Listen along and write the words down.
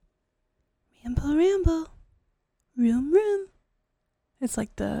Ramble, ramble, room, room. It's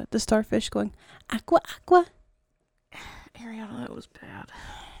like the starfish going, aqua, aqua. Ariana, that was bad.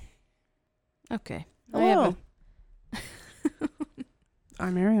 Okay. Hello.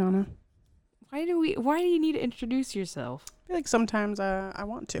 I'm Ariana. Why do you need to introduce yourself? I feel like sometimes I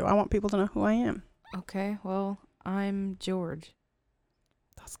want to. I want people to know who I am. Okay, well, I'm George.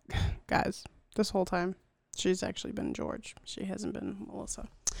 Guys, this whole time, she's actually been George. She hasn't been Melissa.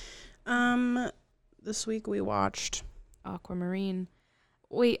 This week we watched Aquamarine.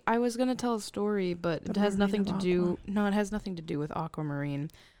 Wait, I was gonna tell a story, but it has nothing to do. No, it has nothing to do with Aquamarine.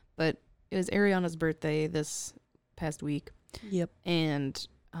 But it was Ariana's birthday this past week. Yep. And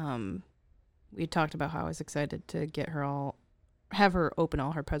we talked about how I was excited to have her open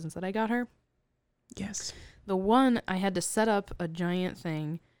all her presents that I got her. Yes. The one, I had to set up a giant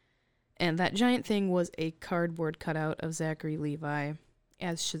thing, and that giant thing was a cardboard cutout of Zachary Levi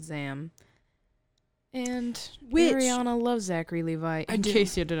as Shazam. And Ariana loves Zachary Levi, in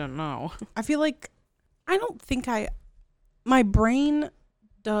case you didn't know. I feel like my brain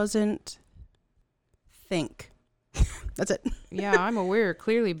doesn't think. That's it. Yeah, I'm aware,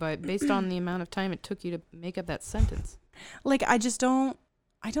 clearly, but based on the amount of time it took you to make up that sentence. Like, I don't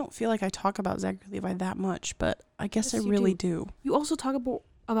feel like I talk about Zachary Levi that much, but I guess Yes, I really do. You also talk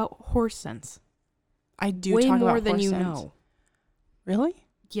about horse sense. I do way talk more about than horse you sense. know. Really?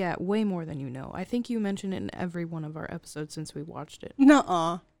 Yeah, way more than you know. I think you mentioned it in every one of our episodes since we watched it.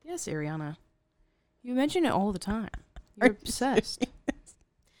 Nuh-uh. Yes, Ariana. You mention it all the time. You're obsessed.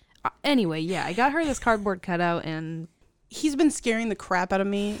 Anyway, yeah, I got her this cardboard cutout, and he's been scaring the crap out of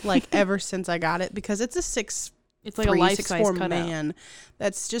me like ever since I got it, because it's a 6'3", it's like a life-size cutout man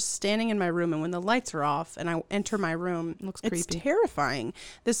that's just standing in my room, and when the lights are off and I enter my room, looks it's creepy. terrifying.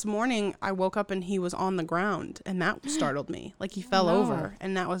 This morning I woke up and he was on the ground, and that startled me. Like, he fell over,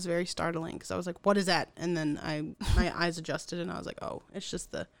 and that was very startling because I was like, what is that? And then my eyes adjusted and I was like, oh, it's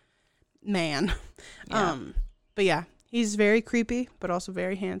just the man. Yeah. But yeah, he's very creepy but also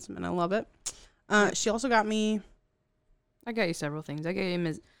very handsome, and I love it. She also got me, I got you several things. I got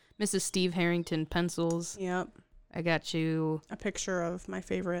you Mrs. Steve Harrington pencils. yep, I got you, a picture of my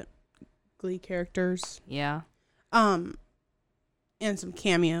favorite Glee characters. yeah. And some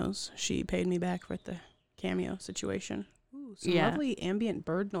cameos. She paid me back for the cameo situation. Ooh, some lovely ambient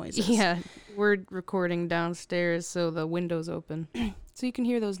bird noises. Yeah, we're recording downstairs, so the window's open. So you can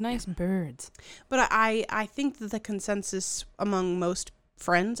hear those nice birds. But I think that the consensus among most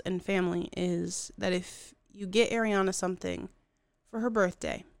friends and family is that if you get Ariana something for her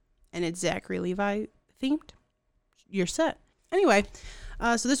birthday and it's Zachary Levi themed, you're set. Anyway,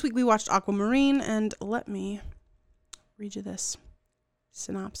 so this week we watched Aquamarine, and let me read you this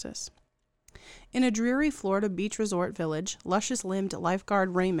synopsis. In a dreary Florida beach resort village, luscious-limbed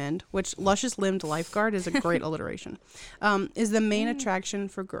lifeguard Raymond, which luscious-limbed lifeguard is a great alliteration, is the main attraction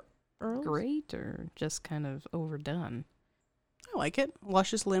for girls. Great, or just kind of overdone? I like it.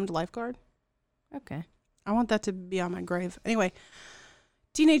 Luscious-limbed lifeguard. Okay. I want that to be on my grave. Anyway,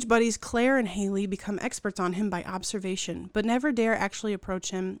 teenage buddies Claire and Haley become experts on him by observation, but never dare actually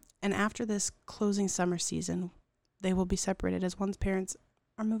approach him, and after this closing summer season, they will be separated as one's parents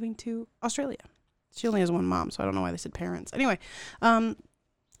are moving to Australia. She only has one mom, so I don't know why they said parents. Anyway, then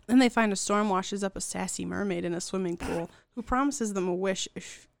they find a storm washes up a sassy mermaid in a swimming pool who promises them a wish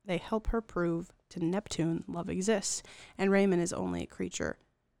if they help her prove to Neptune love exists, and Raymond is only a creature.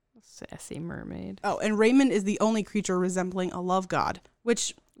 Sassy mermaid. Oh, and Raymond is the only creature resembling a love god,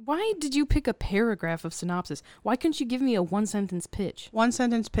 which... Why did you pick a paragraph of synopsis? Why couldn't you give me a one-sentence pitch?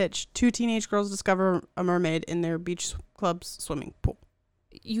 One-sentence pitch. 2 teenage girls discover a mermaid in their beach club's swimming pool.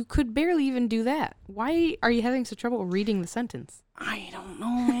 You could barely even do that. Why are you having such trouble reading the sentence? I don't know,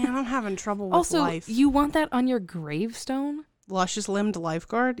 man. I'm having trouble with also, life. You want that on your gravestone? Luscious-limbed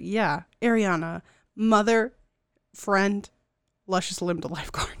lifeguard? Yeah. Ariana. Mother, friend, luscious-limbed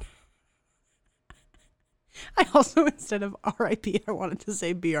lifeguard. I also, instead of R.I.P., I wanted to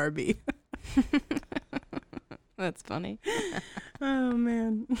say BRB. That's funny. Oh,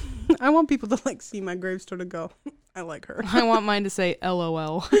 man. I want people to, like, see my gravestone and go, I like her. I want mine to say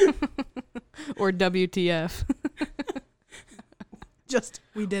LOL. Or WTF. Just,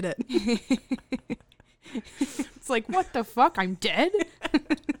 we did it. It's like, what the fuck? I'm dead?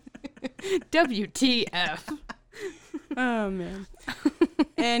 WTF. Oh, man.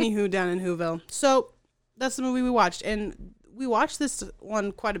 Anywho, down in Whoville. So, that's the movie we watched. And we watched this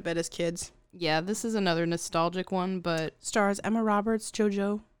one quite a bit as kids. Yeah, this is another nostalgic one, but... Stars Emma Roberts,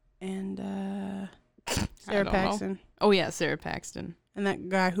 JoJo, and Sarah Paxton. Oh, yeah, Sarah Paxton. And that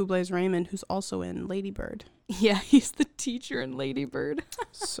guy who plays Raymond, who's also in Lady Bird. Yeah, he's the teacher in Lady Bird.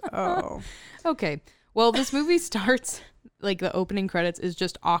 So. Okay. Well, this movie starts, like, the opening credits is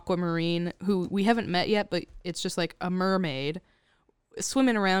just Aquamarine, who we haven't met yet, but it's just like a mermaid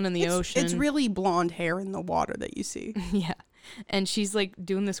swimming around in the ocean. It's really blonde hair in the water that you see. Yeah. And she's, like,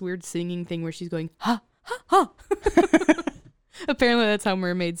 doing this weird singing thing where she's going, ha, ha, ha. Apparently that's how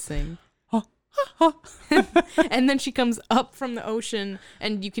mermaids sing. And then she comes up from the ocean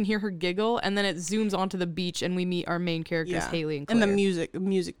and you can hear her giggle, and then it zooms onto the beach and we meet our main characters, Haley and Claire. And the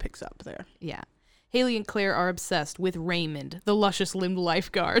music picks up there. Yeah. Haley and Claire are obsessed with Raymond, the luscious-limbed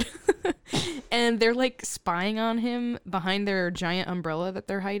lifeguard. And they're like spying on him behind their giant umbrella that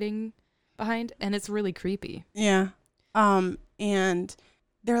they're hiding behind, and it's really creepy. Yeah. And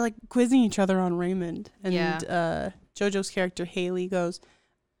they're like quizzing each other on Raymond. And JoJo's character Haley goes,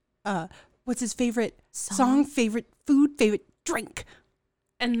 what's his favorite song, favorite food, favorite drink?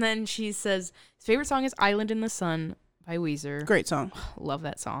 And then she says his favorite song is Island in the Sun by Weezer. Great song. Love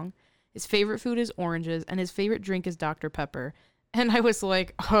that song. His favorite food is oranges, and his favorite drink is Dr. Pepper. And I was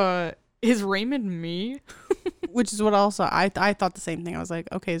like, is Raymond me? Which is what also, I thought the same thing. I was like,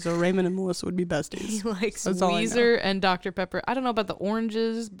 okay, so Raymond and Melissa would be besties. He likes Weezer and Dr. Pepper. I don't know about the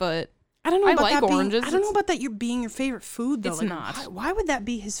oranges, but I don't know about like that oranges. I don't know about that being your favorite food, though. It's like, not. Why would that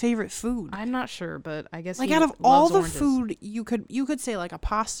be his favorite food? I'm not sure, but I guess like he out of all the oranges. food, you could say like a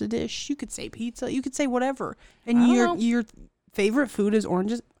pasta dish, you could say pizza, you could say whatever, and your favorite food is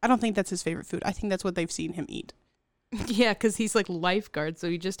oranges. I don't think that's his favorite food. I think that's what they've seen him eat. Yeah, because he's like lifeguard, so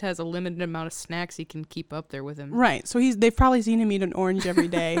he just has a limited amount of snacks he can keep up there with him. Right. So they've probably seen him eat an orange every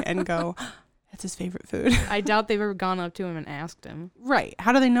day and go, that's his favorite food. I doubt they've ever gone up to him and asked him. Right.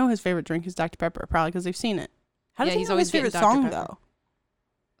 How do they know his favorite drink is Dr. Pepper? Probably because they've seen it. How does he know his favorite song, though?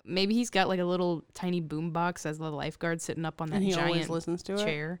 Maybe he's got like a little tiny boom box as the lifeguard sitting up on that giant always listens to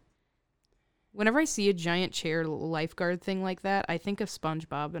chair. Whenever I see a giant chair lifeguard thing like that, I think of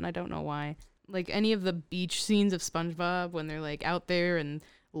SpongeBob, and I don't know why. Like any of the beach scenes of SpongeBob when they're like out there and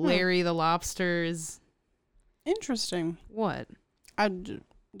Larry the lobster is... Interesting. What? I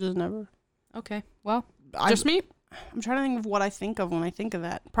just never... Okay, well, just me? I'm trying to think of what I think of when I think of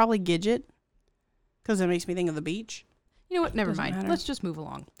that. Probably Gidget, because it makes me think of the beach. You know what? Never mind. Matter. Let's just move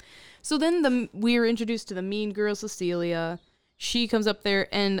along. So then we're introduced to the mean girl, Cecilia. She comes up there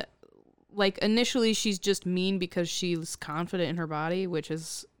and, like, initially she's just mean because she's confident in her body, which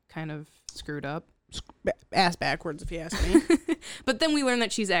is kind of screwed up. Ass backwards, if you ask me. But then we learn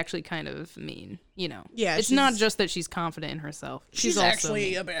that she's actually kind of mean, you know. Yeah, it's not just that she's confident in herself. She's also actually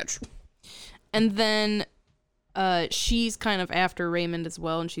mean. A bitch. And then she's kind of after Raymond as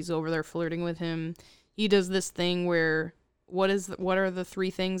well, and she's over there flirting with him. He does this thing where what are the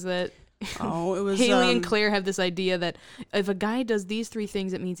three things that it was Haley and Claire have this idea that if a guy does these three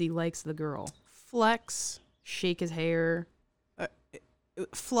things, it means he likes the girl. Flex, shake his hair,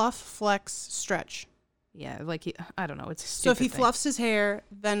 fluff, flex, stretch. Yeah, like I don't know. It's a stupid so if he thing. fluffs his hair,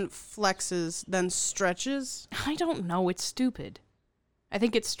 then flexes, then stretches. I don't know. It's stupid. I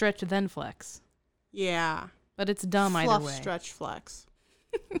think it's stretch then flex. Yeah, but it's dumb Fluff, either way. Stretch, flex.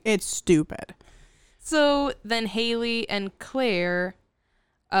 It's stupid. So then Haley and Claire,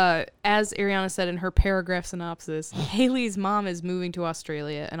 as Ariana said in her paragraph synopsis, Haley's mom is moving to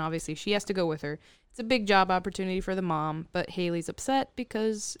Australia, and obviously she has to go with her. It's a big job opportunity for the mom, but Haley's upset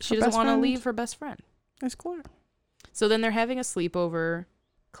because she doesn't want to leave her best friend. That's Claire. So then they're having a sleepover.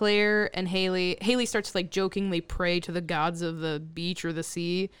 Claire and Haley starts to like jokingly pray to the gods of the beach or the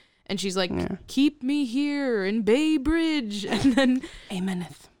sea. And she's like, keep me here in Bay Bridge. And then...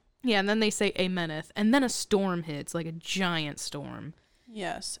 Ameneth. Yeah, and then they say Ameneth. And then a storm hits, like a giant storm.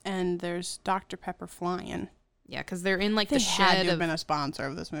 Yes, and there's Dr. Pepper flying. Yeah, because they're in like the shed. They had to have been a sponsor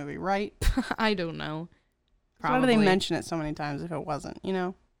of this movie, right? I don't know. Probably. Why do they mention it so many times if it wasn't, you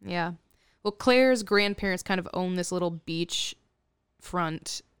know? Yeah. Well, Claire's grandparents kind of own this little beach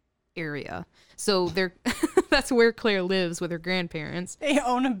front area. So they're that's where Claire lives with her grandparents. They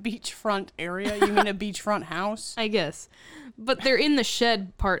own a beachfront area? You mean a beachfront house? I guess. But they're in the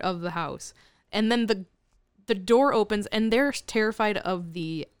shed part of the house. And then the door opens and they're terrified of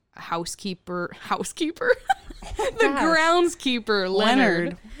the housekeeper? The groundskeeper,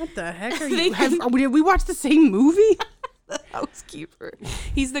 Leonard. What the heck are you? Did we watch the same movie? The housekeeper.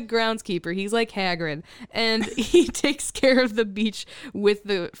 He's the groundskeeper. He's like Hagrid, and he takes care of the beach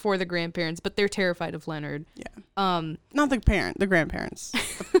for the grandparents. But they're terrified of Leonard. Yeah. Not the grandparents,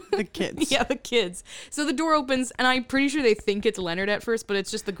 the kids. Yeah, the kids. So the door opens, and I'm pretty sure they think it's Leonard at first, but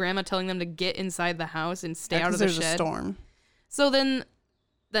it's just the grandma telling them to get inside the house and stay out of the shed. There's a storm. So then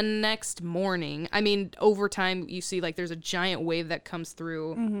the next morning, I mean, over time, you see like there's a giant wave that comes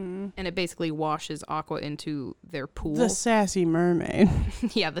through and it basically washes Aqua into their pool. The sassy mermaid.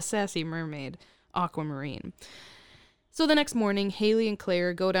 Yeah, the sassy mermaid, Aquamarine. So the next morning, Haley and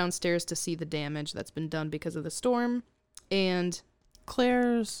Claire go downstairs to see the damage that's been done because of the storm. And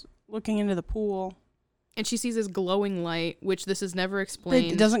Claire's looking into the pool. And she sees this glowing light, which this is never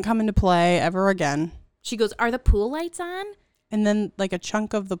explained. It doesn't come into play ever again. She goes, "Are the pool lights on?" And then like a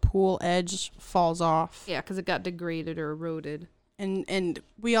chunk of the pool edge falls off. Yeah, because it got degraded or eroded. And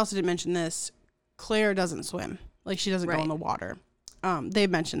we also didn't mention this. Claire doesn't swim. Like she doesn't go in the water. They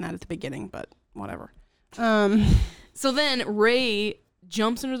mentioned that at the beginning, but whatever. So then Ray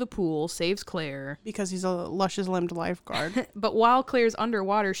jumps into the pool, saves Claire. Because he's a luscious limbed lifeguard. But while Claire's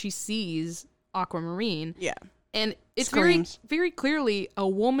underwater, she sees Aquamarine. Yeah. And it's Screams. very, very clearly a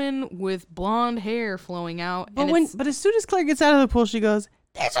woman with blonde hair flowing out. But as soon as Claire gets out of the pool, she goes,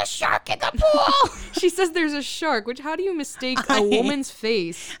 "There's a shark in the pool." She says there's a shark, which how do you mistake a woman's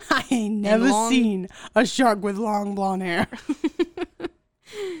face? I ain't never seen a shark with long blonde hair.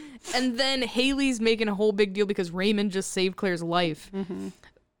 And then Haley's making a whole big deal because Raymond just saved Claire's life. Mm-hmm.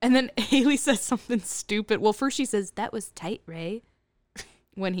 And then Haley says something stupid. Well, first she says, "That was tight, Ray,"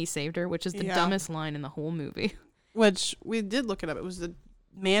 when he saved her, which is the dumbest line in the whole movie. Which we did look it up. It was the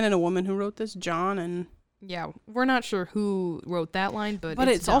man and a woman who wrote this, John and... Yeah, we're not sure who wrote that line, but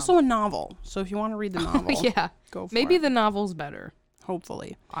it's also a novel. So if you want to read the novel, yeah, go for maybe it. The novel's better.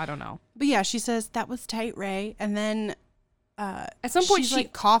 Hopefully. I don't know. But yeah, she says, "That was tight, Ray." And then at some point she's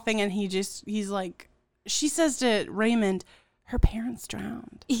like coughing and he's like, she says to Raymond, her parents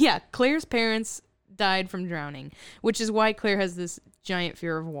drowned. Yeah, Claire's parents died from drowning, which is why Claire has this giant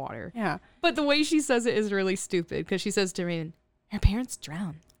fear of water. Yeah. But the way she says it is really stupid because she says to Raymond, "Her parents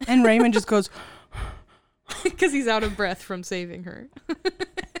drowned." And Raymond just goes... Because he's out of breath from saving her.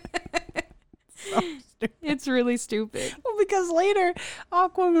 So stupid. It's really stupid. Well, because later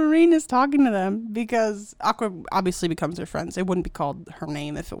Aquamarine is talking to them because Aqua obviously becomes their friends. It wouldn't be called her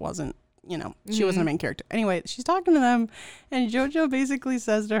name if it wasn't, she wasn't a main character. Anyway, she's talking to them and JoJo basically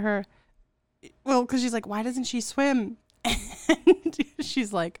says to her, well, because she's like, "Why doesn't she swim?" And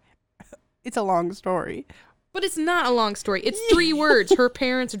she's like, "It's a long story." But it's not a long story. It's 3 words. Her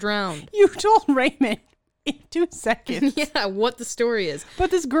parents drowned. You told Raymond in 2 seconds. Yeah, what the story is. But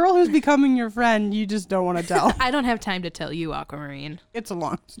this girl who's becoming your friend, you just don't want to tell. I don't have time to tell you, Aquamarine. It's a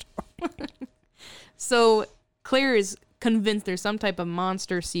long story. So Claire is convinced there's some type of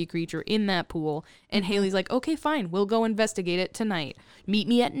monster sea creature in that pool. And Haley's like, "Okay, fine. We'll go investigate it tonight. Meet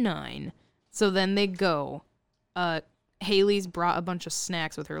me at 9. So then they go. Haley's brought a bunch of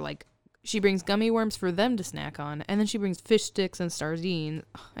snacks with her. Like, she brings gummy worms for them to snack on. And then she brings fish sticks and sardines.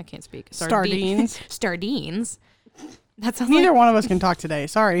 I can't speak. Sardines. Sardines. That sounds Neither one of us can talk today.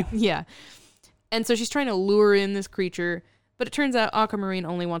 Sorry. Yeah. And so she's trying to lure in this creature. But it turns out Aquamarine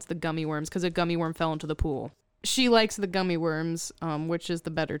only wants the gummy worms because a gummy worm fell into the pool. She likes the gummy worms, which is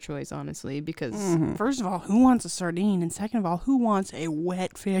the better choice, honestly, because... First of all, who wants a sardine? And second of all, who wants a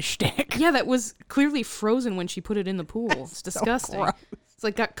wet fish stick? Yeah, that was clearly frozen when she put it in the pool. It's disgusting. So it's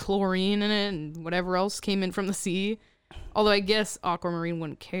like got chlorine in it and whatever else came in from the sea. Although I guess Aquamarine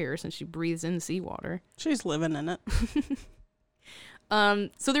wouldn't care since she breathes in seawater. She's living in it.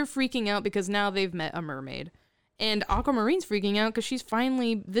 So they're freaking out because now they've met a mermaid. And Aquamarine's freaking out because she's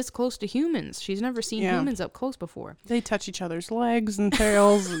finally this close to humans. She's never seen humans up close before. They touch each other's legs and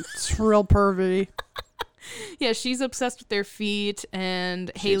tails. It's real pervy. Yeah, she's obsessed with their feet,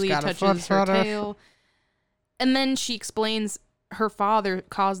 and Haley touches her flutter. tail. And then she explains her father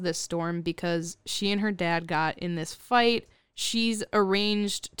caused this storm because she and her dad got in this fight. She's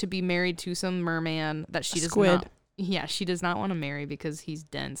arranged to be married to some merman that she does not. Yeah, she does not want to marry because he's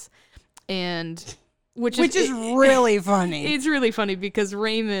dense. And... Which is really funny. It's really funny because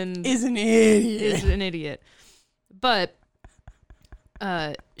Raymond is an idiot. But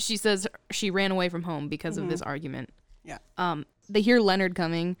she says she ran away from home because of this argument. Yeah. They hear Leonard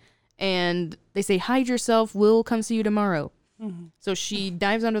coming and they say, "Hide yourself. We'll come see you tomorrow." Mm-hmm. So she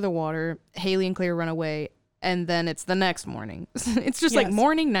dives under the water. Haley and Claire run away. And then it's the next morning. It's just like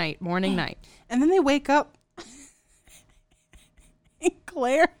morning, night. And then they wake up. And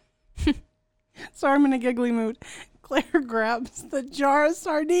Claire... Sorry, I'm in a giggly mood. Claire grabs the jar of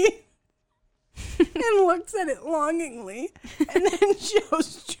sardines and looks at it longingly and then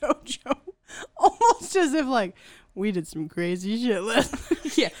shows JoJo almost as if like, "We did some crazy shit last."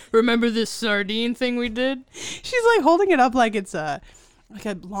 Yeah, remember this sardine thing we did? She's like holding it up like it's a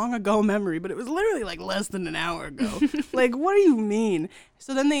long ago memory, but it was literally like less than an hour ago. Like, what do you mean?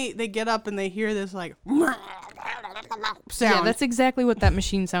 So then they get up and they hear this like sound. Yeah, that's exactly what that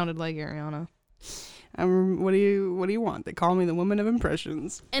machine sounded like, Ariana. What do you want? They call me the woman of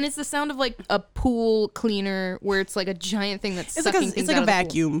impressions. And it's the sound of like a pool cleaner where it's like a giant thing that's sucking things it's like out a of the pool.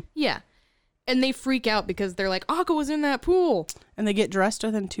 vacuum. Yeah. And they freak out because they're like, Aqua was in that pool. And they get dressed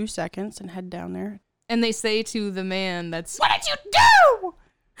within 2 seconds and head down there. And they say to the man that's... What did you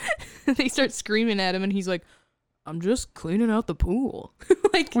do? They start screaming at him and he's like, I'm just cleaning out the pool.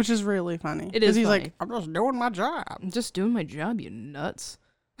 Like, which is really funny. It is he's funny. like, I'm just doing my job. I'm just doing my job, you nuts.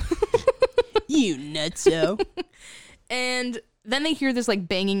 You nutso. And then they hear this like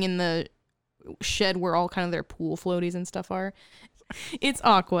banging in the shed where all kind of their pool floaties and stuff are. It's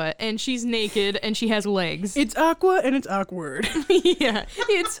Aqua, and she's naked, and she has legs. It's Aqua, and it's awkward. Yeah,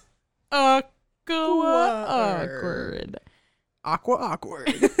 it's Aqua awkward. Aqua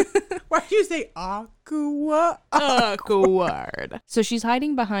awkward. Why do you say Aqua awkward? So she's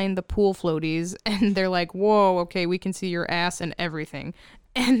hiding behind the pool floaties, and they're like, whoa, okay, we can see your ass and everything.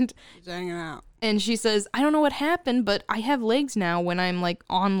 And she's hanging out. And she says, I don't know what happened, but I have legs now when I'm like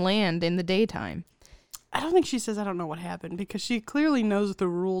on land in the daytime. I don't think she says I don't know what happened because she clearly knows the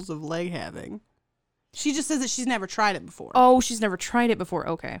rules of leg having. She just says that she's never tried it before. Oh, she's never tried it before.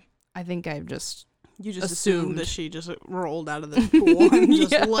 Okay. I think I've just You just assumed that she just rolled out of the pool and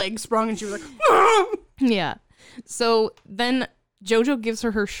just legs sprung and she was like, ah! Yeah. So then JoJo gives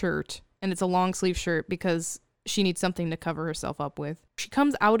her shirt, and it's a long sleeve shirt because she needs something to cover herself up with. She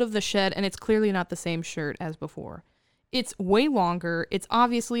comes out of the shed, and it's clearly not the same shirt as before. It's way longer. It's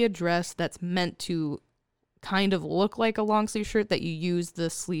obviously a dress that's meant to kind of look like a long sleeve shirt that you use the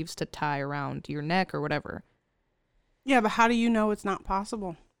sleeves to tie around your neck or whatever. Yeah, but how do you know it's not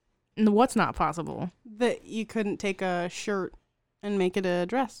possible? And what's not possible? That you couldn't take a shirt and make it a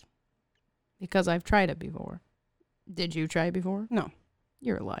dress. Because I've tried it before. Did you try it before? No.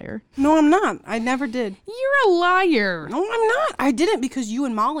 You're a liar. No, I'm not. I never did. You're a liar. No, I'm not. I didn't because you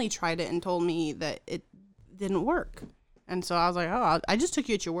and Molly tried it and told me that it didn't work. And so I was like, oh, I just took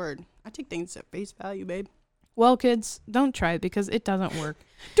you at your word. I take things at face value, babe. Well, kids, don't try it because it doesn't work.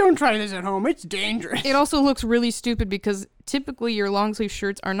 Don't try this at home. It's dangerous. It also looks really stupid because typically your long sleeve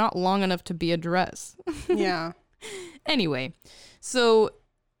shirts are not long enough to be a dress. Yeah. Anyway, so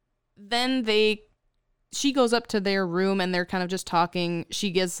then she goes up to their room and they're kind of just talking. She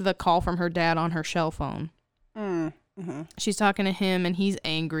gets the call from her dad on her cell phone. Mm-hmm. She's talking to him and he's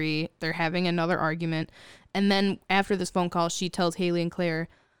angry. They're having another argument. And then after this phone call, she tells Haley and Claire,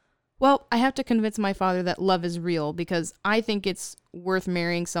 well, I have to convince my father that love is real because I think it's worth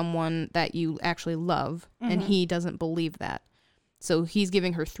marrying someone that you actually love, and he doesn't believe that. So he's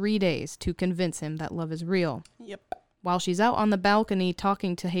giving her 3 days to convince him that love is real. Yep. While she's out on the balcony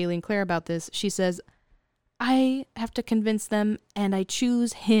talking to Haley and Claire about this, she says, I have to convince them, and I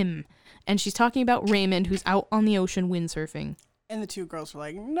choose him. And she's talking about Raymond, who's out on the ocean windsurfing. And the two girls were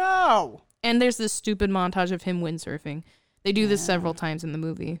like, no! And there's this stupid montage of him windsurfing. They do this several times in the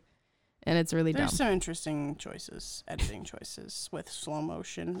movie. And it's really dumb. There's some interesting choices, editing choices with slow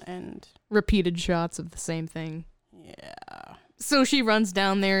motion and repeated shots of the same thing. Yeah. So she runs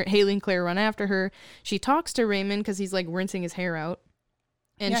down there. Haley and Claire run after her. She talks to Raymond because he's like rinsing his hair out.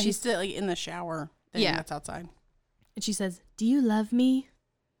 And she's still like in the shower thing that's outside. And she says, do you love me?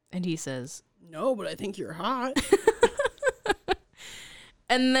 And he says, no, but I think you're hot.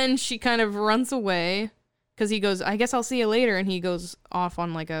 And then she kind of runs away because he goes, I guess I'll see you later. And he goes off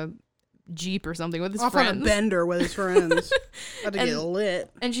on like a Jeep or something with his friends. Off on a bender with his friends. About to get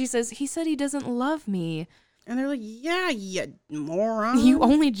lit. And she says, he said he doesn't love me. And they're like, yeah, you moron. You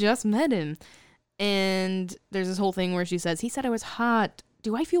only just met him. And there's this whole thing where she says, he said I was hot.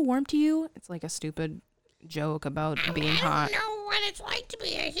 Do I feel warm to you? It's like a stupid joke about being hot. I don't know what it's like to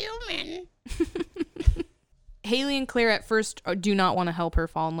be a human. Haley and Claire at first do not want to help her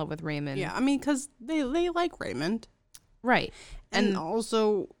fall in love with Raymond. Yeah, I mean, because they like Raymond. Right. And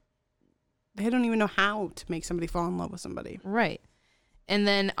also, they don't even know how to make somebody fall in love with somebody. Right. And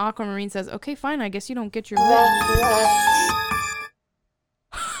then Aquamarine says, okay, fine, I guess you don't get your wish.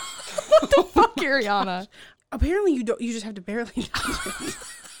 What the fuck, Ariana? Apparently you don't. You just have to barely touch it.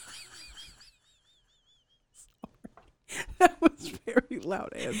 That was very loud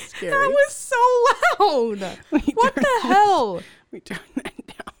and scary. That was so loud. What the hell? We turned that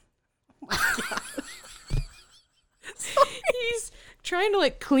down. Oh my God. He's trying to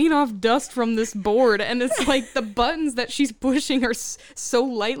like clean off dust from this board, and it's like the buttons that she's pushing are so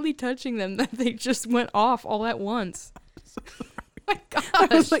lightly touching them that they just went off all at once. So my gosh.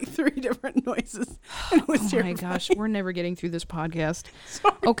 That was like 3 different noises. It was terrifying. My gosh, we're never getting through this podcast.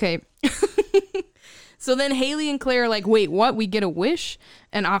 Sorry. Okay. So then Haley and Claire are like, wait, what? We get a wish?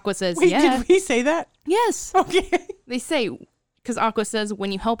 And Aqua says, wait, yeah. Did we say that? Yes. Okay. they say, because Aqua says,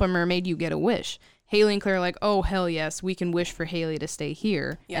 when you help a mermaid, you get a wish. Haley and Claire are like, oh, hell yes, we can wish for Haley to stay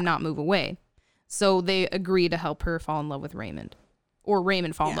here and not move away. So they agree to help her fall in love with Raymond. Or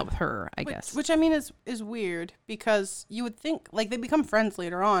Raymond fall in love with her, I guess. Which I mean is weird, because you would think, like, they become friends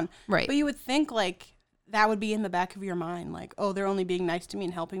later on. Right. But you would think, like, that would be in the back of your mind. Like, oh, they're only being nice to me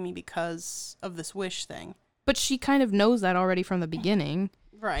and helping me because of this wish thing. But she kind of knows that already from the beginning.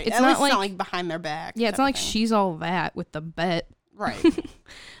 Right. It's At not least like, it's not like behind their back. Yeah, it's not like she's all that with the bet. Right.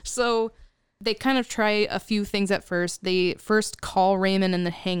 So they kind of try a few things at first. They first call Raymond and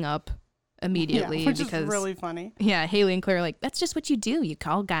then hang up immediately. Which because, is really funny. Yeah, Haley and Claire are like, that's just what you do. You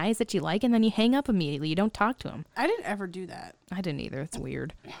call guys that you like and then you hang up immediately. You don't talk to them. I didn't ever do that. I didn't either. It's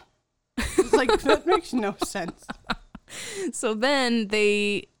weird. It's like, that makes no sense. So then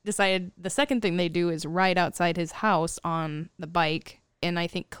they decided the second thing they do is ride outside his house on the bike. And I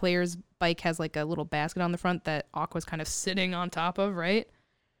think Claire's bike has like a little basket on the front that Aqua's kind of sitting on top of, right?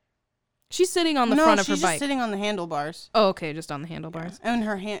 She's sitting on the front of her bike. No, she's just sitting on the handlebars. Oh, okay, just on the handlebars. Yeah.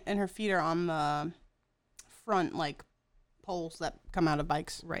 And her feet are on the front, like, poles that come out of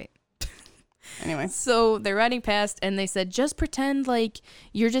bikes. Right. Anyway. So they're riding past and they said, just pretend like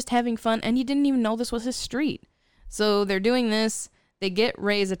you're just having fun and you didn't even know this was his street. So they're doing this. They get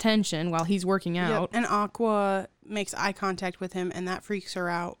Ray's attention while he's working out. Yep. And Aqua makes eye contact with him, and that freaks her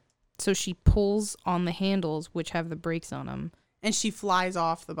out. So she pulls on the handles, which have the brakes on them. And she flies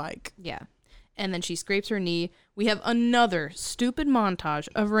off the bike. Yeah. And then she scrapes her knee. We have another stupid montage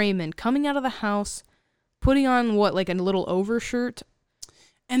of Raymond coming out of the house, putting on like a little overshirt.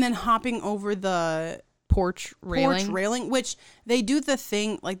 And then hopping over the porch railing. Which they do the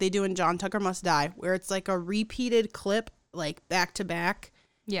thing like they do in John Tucker Must Die, where it's like a repeated clip, like back to back.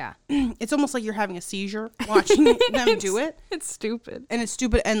 Yeah. It's almost like you're having a seizure watching them do it. It's stupid. And it's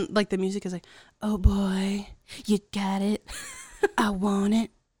stupid. And like the music is like, oh boy, you got it. I want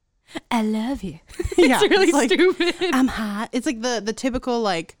it. I love you. Yeah, it's really like, stupid. I'm hot. It's like the typical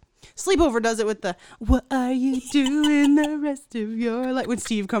like Sleepover does it with the what are you doing the rest of your life when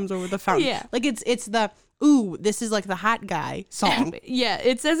Steve comes over the fountain. Yeah. Like it's the ooh, this is like the hot guy song. Yeah,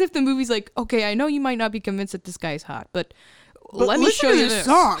 it's as if the movie's like, okay, I know you might not be convinced that this guy's hot, but let me show you this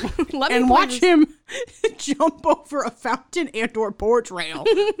song and watch this. him jump over a fountain and or porch rail.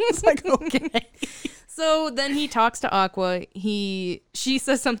 It's like, okay. So then he talks to Aqua. She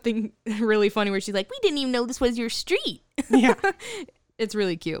says something really funny where she's like, we didn't even know this was your street. Yeah. It's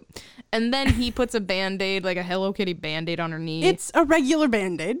really cute. And then he puts a Band-Aid, like a Hello Kitty Band-Aid on her knee. It's a regular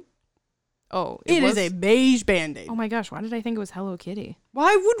Band-Aid. Oh, it is a beige Band-Aid. Oh my gosh, why did I think it was Hello Kitty?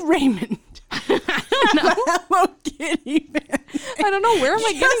 Why would Raymond have a Hello Kitty Band-Aid? I don't know. Where am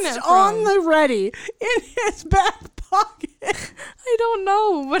I getting that from? On the ready in his back pocket. I don't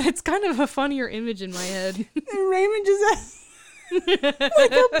know, but it's kind of a funnier image in my head. And Raymond just has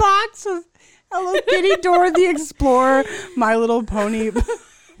like a box of Hello Kitty, Dora the Explorer, My Little Pony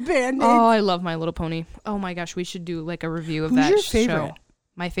Band-Aids. Oh, I love My Little Pony. Oh my gosh, we should do like a review of Who's that your show. favorite?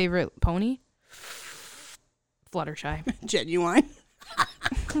 My favorite pony? Fluttershy. Genuine.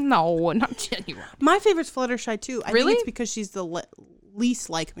 No, not genuine. My favorite's Fluttershy too. I Really? think it's because she's the least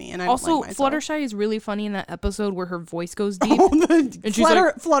like me, and I Also, don't like myself. Fluttershy is really funny in that episode where her voice goes deep. Oh, the And she's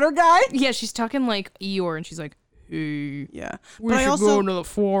flutter guy. Yeah, she's talking like Eeyore, and she's like, "Hey, Yeah, we should go into the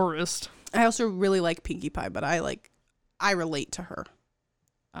forest." I also really like Pinkie Pie, but I relate to her.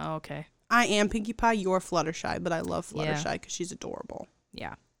 Oh, okay. I am Pinkie Pie. You're Fluttershy, but I love Yeah. Fluttershy because she's adorable.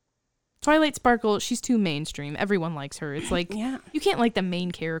 Yeah. Twilight Sparkle, she's too mainstream. Everyone likes her. It's like, Yeah. you can't like the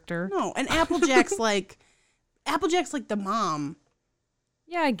main character. No, and Applejack's like the mom.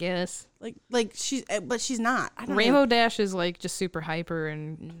 Yeah, I guess. Like she's, but she's not. I don't know. Rainbow Dash is like just super hyper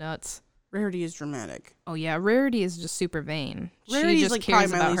and nuts. Rarity is dramatic. Oh yeah, Rarity is just super vain. Rarity She is, just like,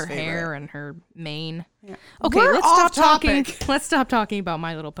 cares probably my about least her favorite. hair and her mane. Yeah. Okay, We're let's off stop talking. topic. Let's stop talking about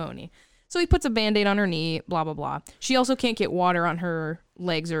My Little Pony. So he puts a Band-Aid on her knee, blah, blah, blah. She also can't get water on her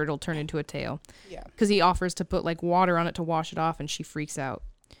legs or it'll turn into a tail. Yeah. Because he offers to put like water on it to wash it off and she freaks out.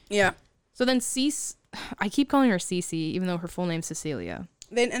 Yeah. So then I keep calling her Cece, even though her full name's Cecilia.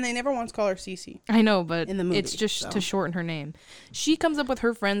 They never once call her Cece. I know, but in the movie, it's just so. to shorten her name. She comes up with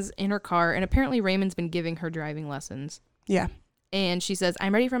her friends in her car, and apparently Raymond's been giving her driving lessons. Yeah. And she says,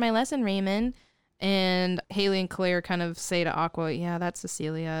 I'm ready for my lesson, Raymond. And Haley and Claire kind of say to Aqua, yeah, that's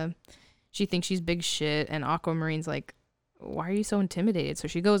Cecilia. She thinks she's big shit. And Aquamarine's like, why are you so intimidated? So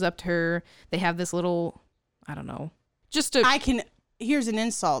she goes up to her. They have this little, I don't know, just a... Here's an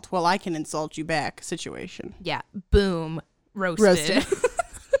insult. Well, I can insult you back situation. Yeah, boom. Roasted.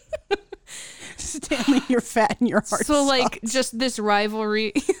 Stanley, you're fat and your heart So, like, sucks. just this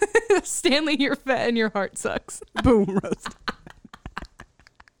rivalry Stanley, you're fat and your heart sucks. Boom roasted.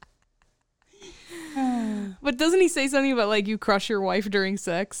 But doesn't he say something about like you crush your wife during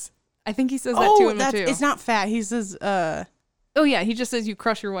sex? I think he says that to him too. It's not fat. He says, oh yeah, he just says you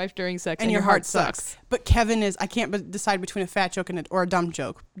crush your wife during sex and your heart sucks. But Kevin is, I can't decide between a fat joke or a dumb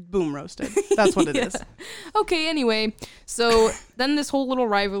joke. Boom roasted. That's what it is. Okay, anyway, so then this whole little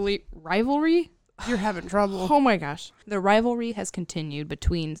rivalry? You're having trouble. Oh my gosh. The rivalry has continued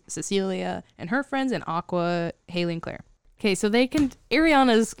between Cecilia and her friends and Aqua, Haley, and Claire. Okay, so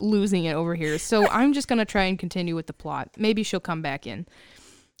Ariana's losing it over here, so I'm just going to try and continue with the plot. Maybe she'll come back in.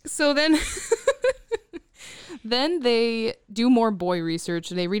 So then they do more boy research.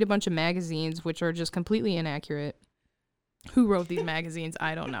 They read a bunch of magazines, which are just completely inaccurate. Who wrote these magazines?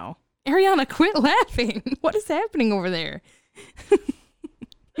 I don't know. Ariana, quit laughing. What is happening over there?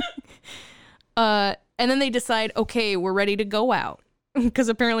 And then they decide, okay, we're ready to go out. Because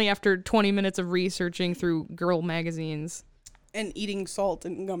apparently after 20 minutes of researching through girl magazines. And eating salt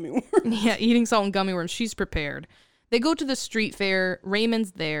and gummy worms. Yeah, eating salt and gummy worms. She's prepared. They go to the street fair.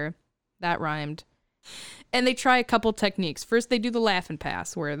 Raymond's there. That rhymed. And they try a couple techniques. First, they do the laugh and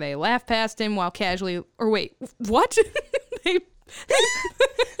pass, where they laugh past him while casually... Or wait, what? they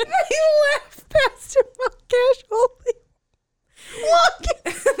laugh past him while casually...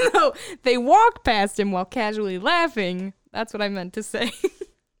 walking. No, they walk past him while casually laughing. That's what I meant to say.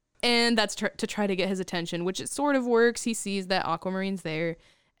 And that's to try to get his attention, which it sort of works. He sees that Aquamarine's there.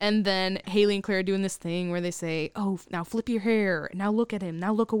 And then Haley and Claire are doing this thing where they say, oh, now flip your hair. Now look at him.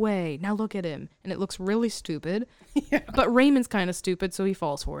 Now look away. Now look at him. And it looks really stupid. Yeah. But Raymond's kind of stupid, so he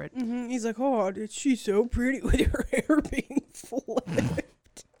falls for it. Mm-hmm. He's like, oh, she's so pretty with her hair being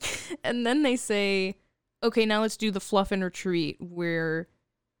flipped. And then they say, okay, now let's do the fluff and retreat, where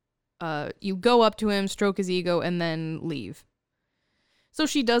you go up to him, stroke his ego, and then leave. So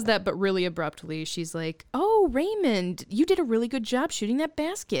she does that, but really abruptly. She's like, oh, Raymond, you did a really good job shooting that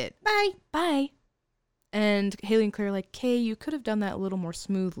basket. Bye. Bye. And Haley and Claire are like, Kay, you could have done that a little more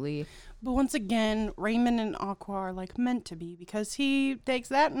smoothly. But once again, Raymond and Aqua are like meant to be, because he takes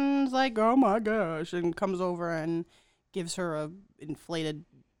that and is like, oh my gosh, and comes over and gives her a inflated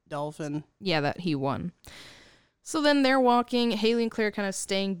dolphin. Yeah, that he won. So then they're walking, Haley and Claire kind of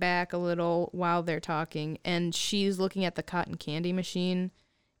staying back a little while they're talking, and she's looking at the cotton candy machine,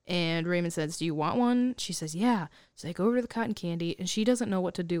 and Raymond says, do you want one? She says, yeah. So they go over to the cotton candy, and she doesn't know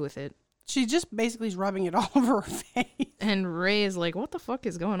what to do with it. She just basically is rubbing it all over her face. And Ray is like, what the fuck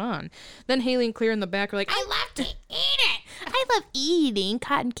is going on? Then Haley and Claire in the back are like, I love to eat it. I love eating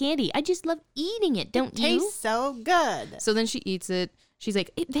cotton candy. I just love eating it, don't you? It tastes so good. So then she eats it. She's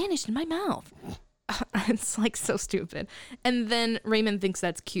like, it vanished in my mouth. It's like so stupid. And then Raymond thinks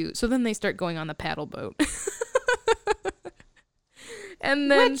that's cute. So then they start going on the paddle boat. And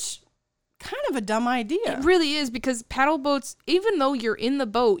then... Which, kind of a dumb idea. It really is, because paddle boats, even though you're in the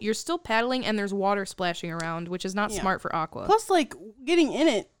boat, you're still paddling and there's water splashing around, which is not smart for Aqua. Plus, like, getting in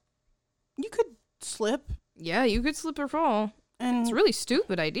it, you could slip. Yeah, you could slip or fall. And it's a really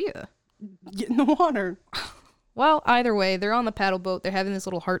stupid idea. Get in the water. Well, either way, they're on the paddle boat. They're having this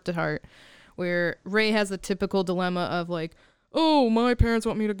little heart-to-heart where Ray has the typical dilemma of like, oh, my parents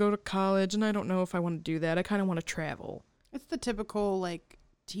want me to go to college and I don't know if I want to do that. I kind of want to travel. It's the typical, like,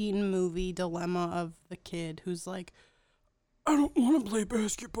 teen movie dilemma of the kid who's like, I don't want to play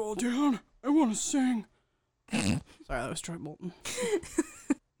basketball, Dad. I want to sing. Sorry, that was Troy Bolton.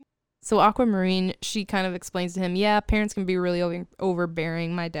 So Aquamarine, she kind of explains to him, yeah, parents can be really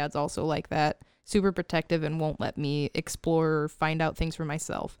overbearing. My dad's also like that. Super protective and won't let me explore or find out things for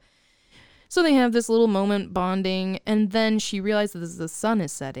myself. So they have this little moment bonding, and then she realizes the sun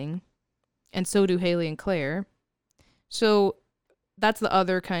is setting, and so do Haley and Claire. So that's the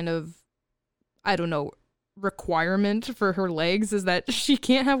other kind of, I don't know, requirement for her legs, is that she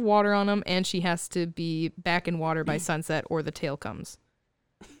can't have water on them, and she has to be back in water by sunset, or the tail comes.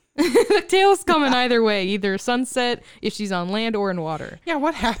 The tail's coming either way, either sunset if she's on land or in water. Yeah,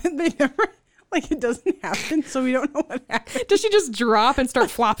 what happened? They never... Like, it doesn't happen, so we don't know what happened. Does she just drop and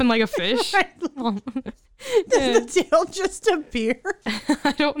start flopping like a fish? Does the tail just appear?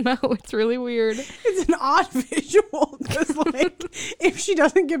 I don't know. It's really weird. It's an odd visual, because, like, if she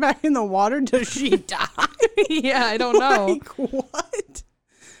doesn't get back in the water, does she die? Yeah, I don't know. Like, what?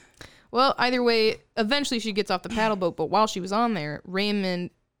 Well, either way, eventually she gets off the paddle boat, but while she was on there, Raymond,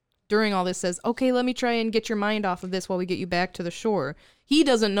 during all this, says, okay, let me try and get your mind off of this while we get you back to the shore. He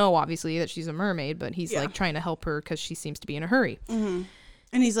doesn't know, obviously, that she's a mermaid, but he's, like, trying to help her because she seems to be in a hurry. Mm-hmm.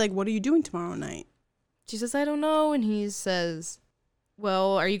 And he's like, what are you doing tomorrow night? She says, I don't know. And he says,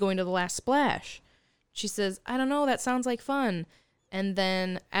 well, are you going to the last splash? She says, I don't know. That sounds like fun. And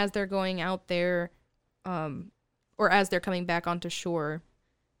then as they're going out there, or as they're coming back onto shore,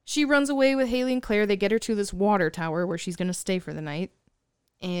 she runs away with Haley and Claire. They get her to this water tower where she's going to stay for the night.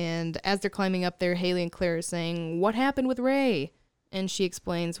 And as they're climbing up there, Haley and Claire are saying, "What happened with Ray?" And she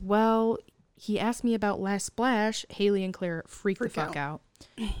explains, "Well, he asked me about Last Splash." Haley and Claire freak the fuck out.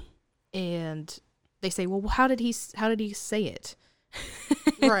 And they say, "Well, how did he say it?"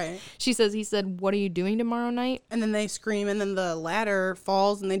 Right. She says, he said, "What are you doing tomorrow night?" And then they scream, and then the ladder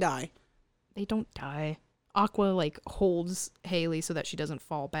falls, and they die. They don't die. Aqua, holds Haley so that she doesn't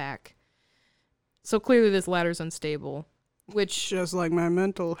fall back. So clearly this ladder's unstable. Which, just like my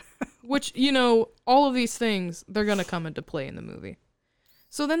mental. Which, all of these things, they're going to come into play in the movie.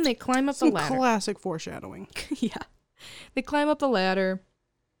 So then they climb up the ladder. Classic foreshadowing. Yeah. They climb up the ladder.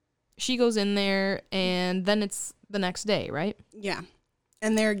 She goes in there, and then it's the next day, right? Yeah.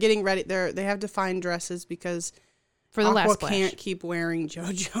 And they're getting ready. They have to find dresses because for the Aqua Last Splash can't keep wearing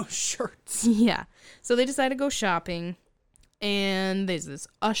JoJo shirts. Yeah. So they decide to go shopping. And there's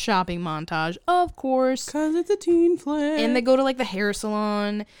a shopping montage, of course. Because it's a teen flick. And they go to, the hair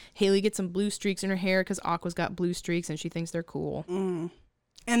salon. Haley gets some blue streaks in her hair because Aqua's got blue streaks and she thinks they're cool. Mm.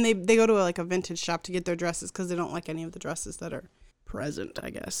 And they go to, a vintage shop to get their dresses because they don't like any of the dresses that are present, I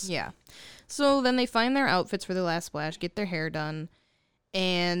guess. Yeah. So then they find their outfits for the Last Splash, get their hair done.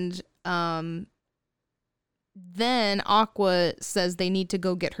 And then Aqua says they need to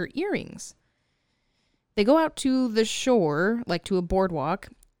go get her earrings. They go out to the shore, to a boardwalk,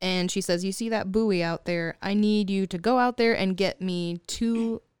 and she says, "You see that buoy out there? I need you to go out there and get me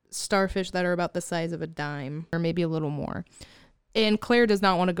 2 starfish that are about the size of a dime, or maybe a little more." And Claire does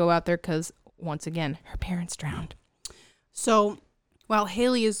not want to go out there because, once again, her parents drowned. So while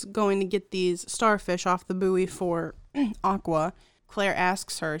Haley is going to get these starfish off the buoy for Aqua, Claire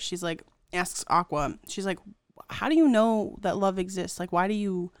asks Aqua, she's like, "How do you know that love exists? Why are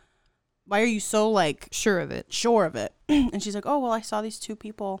you so sure of it?" And she's like, "Oh, well, I saw these 2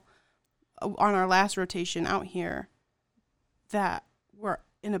 people on our last rotation out here that were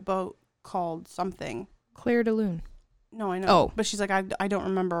in a boat called something." Claire de Lune. No, I know. Oh. But she's like, I don't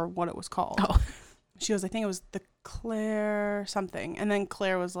remember what it was called. Oh. She goes, "I think it was the Claire something." And then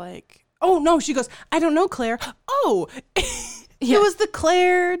Claire was like, "Oh, no." She goes, "I don't know, Claire." Oh, yeah. It was the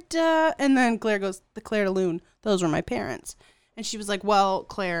Claire de... And then Claire goes, "The Claire de Lune. Those were my parents." And she was like, "Well,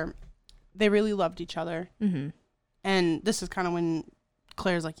 Claire, they really loved each other." Mm-hmm. And this is kind of when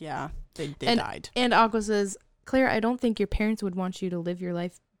Claire's like, "Yeah, they died." And Aqua says, "Claire, I don't think your parents would want you to live your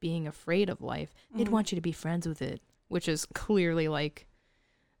life being afraid of life. They'd want you to be friends with it," which is clearly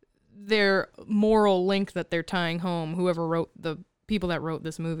their moral link that they're tying home, whoever wrote the people that wrote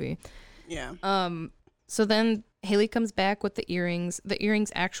this movie. Yeah. So then Haley comes back with the earrings. The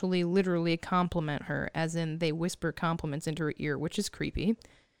earrings actually literally compliment her, as in they whisper compliments into her ear, which is creepy.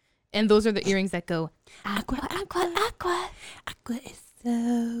 And those are the earrings that go, "Aqua, Aqua, Aqua. Aqua is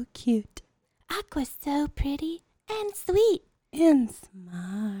so cute. Aqua's so pretty and sweet And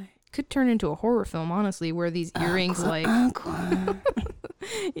smart." Could turn into a horror film, honestly, where these earrings Aqua.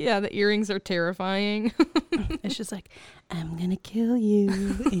 yeah, the earrings are terrifying. It's just like, "I'm gonna kill you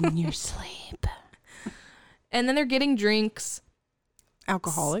in your sleep." And then they're getting drinks.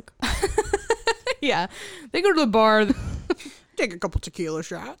 Alcoholic. Yeah. They go to the bar. Take a couple tequila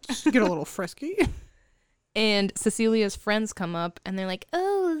shots. Get a little frisky. And Cecilia's friends come up and they're like,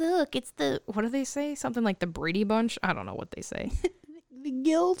 "Oh, look, it's the," what do they say? Something like the Brady Bunch? I don't know what they say. The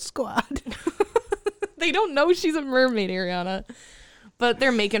Guild Squad. They don't know she's a mermaid, Ariana. But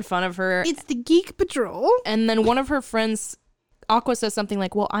they're making fun of her. It's the Geek Patrol. And then one of her friends, Aqua, says something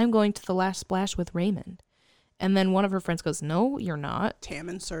like, "Well, I'm going to the Last Splash with Raymond." And then one of her friends goes, "No, you're not."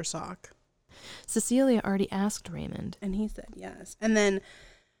 Tammin Sursock. Cecilia already asked Raymond. And he said yes. And then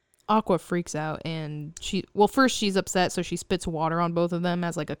Aqua freaks out and first she's upset, so she spits water on both of them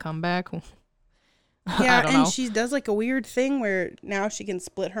as a comeback. Yeah, and she does a weird thing where now she can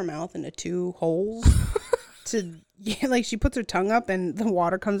split her mouth into 2 holes. She puts her tongue up and the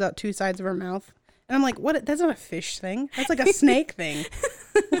water comes out 2 sides of her mouth. And I'm like, what? That's not a fish thing. That's a snake thing.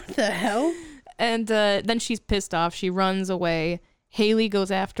 What the hell? And then she's pissed off. She runs away. Haley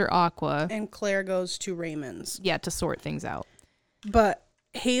goes after Aqua. And Claire goes to Raymond's. Yeah, to sort things out. But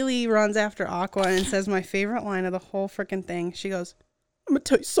Haley runs after Aqua and says my favorite line of the whole freaking thing. She goes, "I'm going to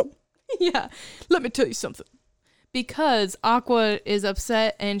tell you something." Yeah, let me tell you something. Because Aqua is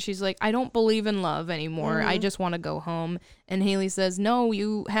upset and she's like, "I don't believe in love anymore. I just want to go home." And Haley says, "No,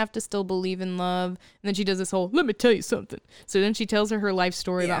 you have to still believe in love." And then she does this whole, "Let me tell you something." So then she tells her life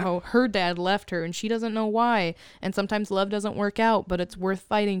story about how her dad left her and she doesn't know why. And sometimes love doesn't work out, but it's worth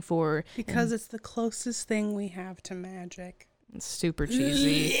fighting for. Because it's the closest thing we have to magic. It's super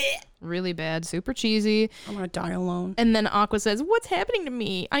cheesy. Really bad. Super cheesy. I'm going to die alone. And then Aqua says, what's happening to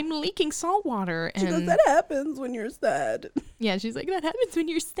me? I'm leaking salt water. She goes, that happens when you're sad. Yeah, she's like, that happens when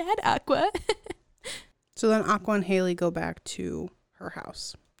you're sad, Aqua. So then Aqua and Haley go back to her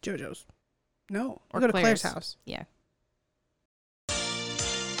house. JoJo's. No. Or Go to Claire's Claire's. house. Yeah.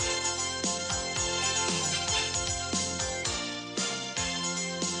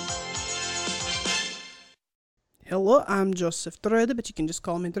 Hello, I'm Joseph Dröde, but you can just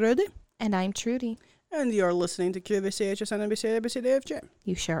call me Dröde. And I'm Trudy. And you're listening to QVCHS and NBC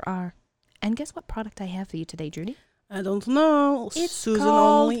You sure are. And guess what product I have for you today, Judy? I don't know. It's Susan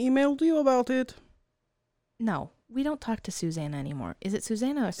called- only emailed you about it. No, we don't talk to Susanna anymore. Is it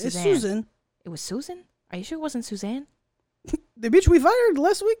Susanna or Suzanne? It's Susan. It was Susan? Are you sure it wasn't Suzanne? The bitch we fired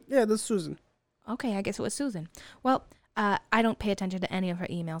last week? Yeah, that's Susan. Okay, I guess it was Susan. Well, I don't pay attention to any of her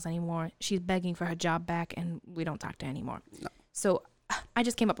emails anymore. She's begging for her job back, and we don't talk to her anymore. No. So I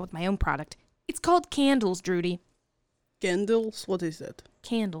just came up with my own product. It's called candles, Drudy. Candles? What is that?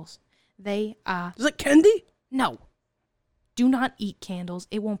 Candles. They Is that candy? No. Do not eat candles.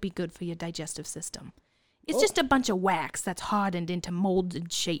 It won't be good for your digestive system. It's just a bunch of wax that's hardened into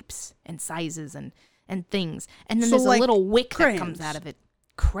molded shapes and sizes and things. And then So there's like a little wick crayons. that comes out of it.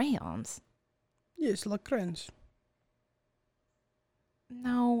 Crayons? Yes, like crayons.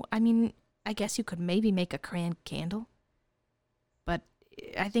 No, I mean, I guess you could maybe make a crayon candle. But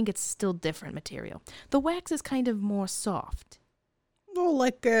I think it's still different material. The wax is kind of more soft. No,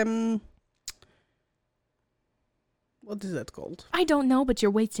 like, what is that called? I don't know, but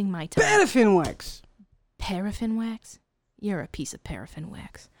you're wasting my time. Paraffin wax. Paraffin wax? You're a piece of paraffin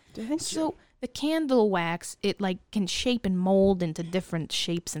wax. Thank So the candle wax, it like can shape and mold into different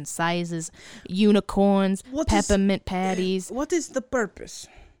shapes and sizes. Unicorns, What is- peppermint patties. What is the purpose?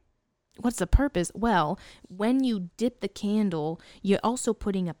 What's the purpose? Well, when you dip the candle, you're also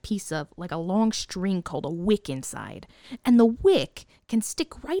putting a piece of like a long string called a wick inside. And the wick can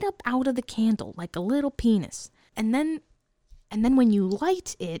stick right up out of the candle like a little penis. And then when you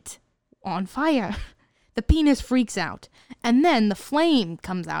light it on fire, the penis freaks out. And then the flame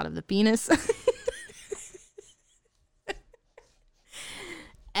comes out of the penis.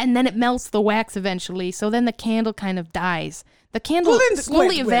 And then it melts the wax eventually. So then the candle kind of dies. The candle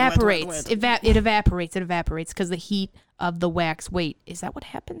slowly evaporates. It evaporates because the heat of the wax. Wait, is that what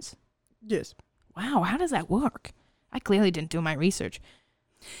happens? Yes. Wow, how does that work? I clearly didn't do my research.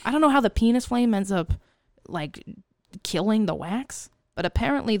 I don't know how the penis flame ends up, like, killing the wax. But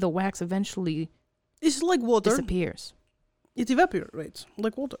apparently the wax eventually It's like water. disappears. It evaporates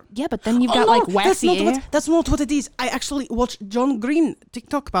like water. Yeah, but then you've got, like, waxy air. That's not what it is. I actually watched John Green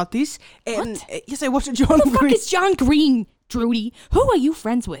TikTok about this. And What? yes, I watched John Who the fuck Green. is John Green, Drudy? Who are you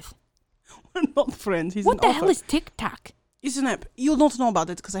friends with? We're not friends. He's What an the author. hell is TikTok? It's an app. You'll not know about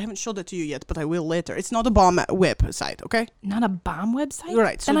it because I haven't showed it to you yet, but I will later. It's not a bomb website, okay? Not a bomb website?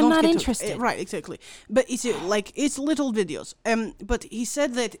 Right. So then I'm don't not get to- interested. right, exactly. But it's it's little videos. But he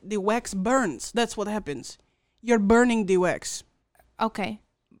said that the wax burns. That's what happens. You're burning the wax. Okay.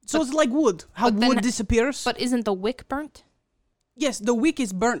 So it's like wood. How but then- wood disappears. But isn't the wick burnt? yes, the wick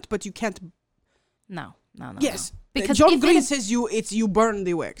is burnt, but you can't. No. Yes, no. Because John if Green it, says you burn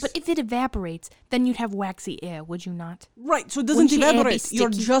the wax. But if it evaporates, then you'd have waxy air, would you not? right, so it Wouldn't doesn't your air be evaporate.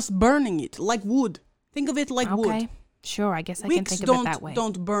 You're sticky? just burning it like wood. Think of it like wood. Okay. Sure, I guess I can Wicks think of don't it that way.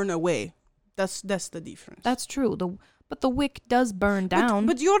 don't burn away. That's the difference. That's true. But the wick does burn down.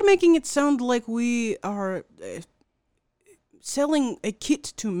 But you're making it sound like we are selling a kit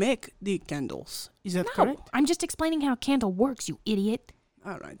to make the candles. Is that no, correct? I'm just explaining how a candle works, you idiot.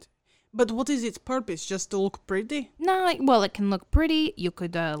 All right. But what is its purpose? Just to look pretty? No, well, it can look pretty. You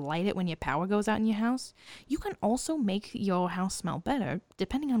could light it when your power goes out in your house. You can also make your house smell better,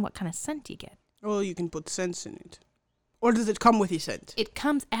 depending on what kind of scent you get. Well, you can put scents in it. Or does it come with a scent? It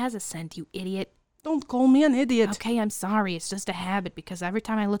comes as a scent, you idiot. Don't call me an idiot. Okay, I'm sorry. It's just a habit because every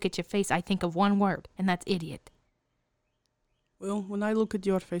time I look at your face, I think of one word, and that's idiot. Well, when I look at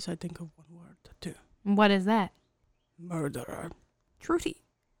your face, I think of one word, too. What is that? Murderer. Trudy,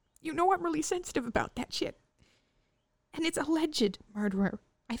 you know I'm really sensitive about that shit. And it's alleged murderer.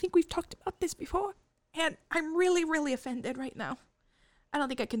 I think we've talked about this before. And I'm really, really offended right now. I don't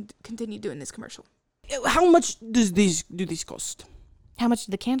think I can continue doing this commercial. How much do these cost? How much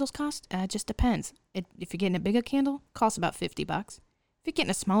do the candles cost? It just depends. If you're getting a bigger candle, costs about $50. If you're getting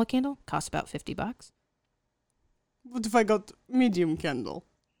a smaller candle, costs about $50. What if I got medium candle?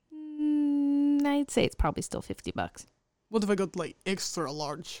 I'd say it's probably still $50. What if I got like extra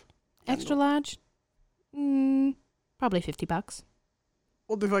large? Extra candle? large? Probably $50.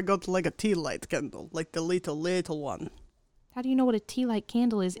 What if I got like a tea light candle, like the little one? How do you know what a tea light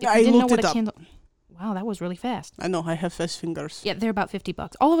candle is if I you didn't know looked what it a up. candle... Wow, that was really fast. I know, I have fast fingers. Yeah, they're about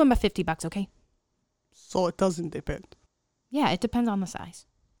 $50. All of them are $50, okay? So it doesn't depend. Yeah, it depends on the size.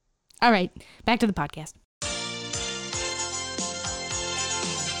 All right, back to the podcast.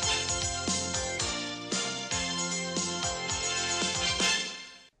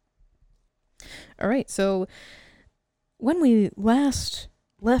 All right, so when we last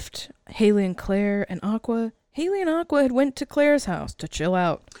left Haley and Claire and Aqua, Haley and Aqua had went to Claire's house to chill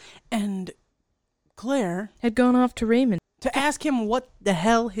out. And Claire Had gone off to Raymond. to ask him what the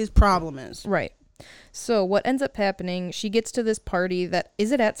hell his problem is. Right. So what ends up happening, she gets to this party that,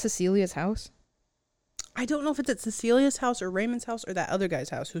 is it at Cecilia's house? I don't know if it's at Cecilia's house or Raymond's house or that other guy's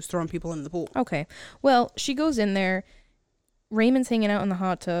house who's throwing people in the pool. Okay. Well, she goes in there. Raymond's hanging out in the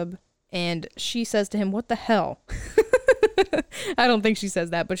hot tub, and she says to him, "What the hell?" I don't think she says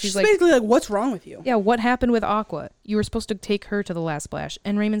that, but she's like, basically like, what's wrong with you? "Yeah, what happened with Aqua? You were supposed to take her to the last splash."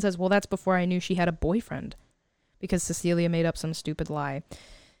 And Raymond says, "Well, that's before I knew she had a boyfriend, because Cecilia made up some stupid lie."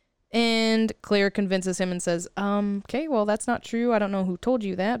 And Claire convinces him and says, okay, well, that's not true. I don't know who told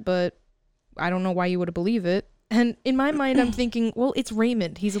you that, but I don't know why you would believe it." And in my mind, I'm thinking, well, it's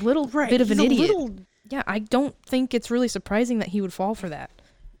Raymond. He's a little bit of an idiot. Yeah, I don't think it's really surprising that he would fall for that.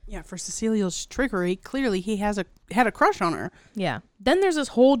 Yeah, for Cecilia's trickery, clearly he had a crush on her. Yeah. Then there's this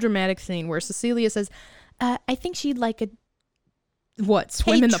whole dramatic scene where Cecilia says, I think she'd like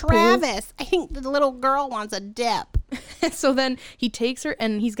swim in the Travis, I think the little girl wants a dip. pool. So then he takes her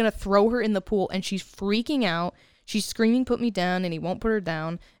and he's going to throw her in the pool, and she's freaking out. She's screaming, "Put me down," and he won't put her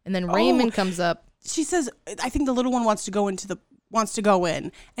down. And then Raymond comes up. She says, "I think the little one wants to go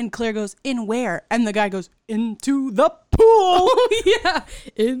in." And Claire goes, "In where?" And the guy goes, "Into the pool." Oh, yeah.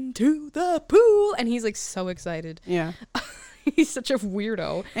 Into the pool. And he's like so excited. Yeah. He's such a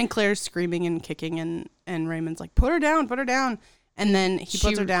weirdo. And Claire's screaming and kicking, and Raymond's like, "Put her down, put her down." And then he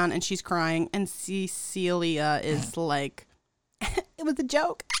puts her down and she's crying, and Cecilia is like, "It was a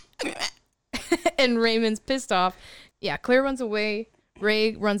joke." And Raymond's pissed off. Yeah, Claire runs away.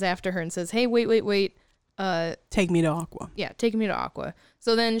 Ray runs after her and says, "Hey, wait. Take me to Aqua. Yeah, take me to Aqua."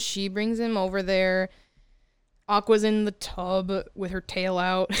 So then she brings him over there. Aqua's in the tub with her tail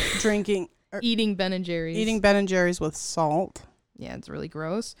out, Drinking, eating Ben & Jerry's. eating Ben & Jerry's with salt. Yeah, it's really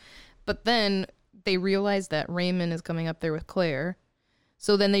gross. But then they realize that Raymond is coming up there with Claire.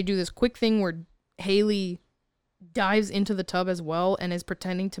 So then they do this quick thing where Haley dives into the tub as well and is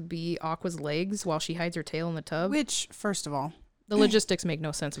pretending to be Aqua's legs while she hides her tail in the tub. Which, first of all, the logistics make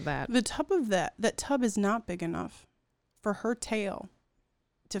no sense of that. the tub of that tub is not big enough for her tail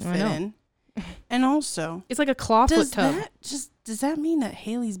to fit in. And also, it's like a clawfoot tub. Does that mean that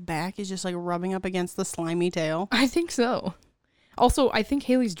Haley's back is just like rubbing up against the slimy tail? I think so. Also, I think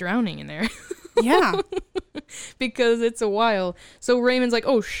Haley's drowning in there. Yeah. Because it's a while. So Raymond's like,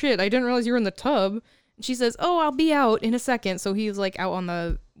 "Oh shit, I didn't realize you were in the tub." And she says, "Oh, I'll be out in a second." So he's like out on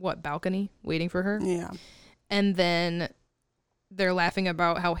the balcony waiting for her. Yeah. And then they're laughing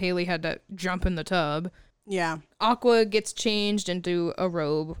about how Haley had to jump in the tub. Yeah. Aqua gets changed into a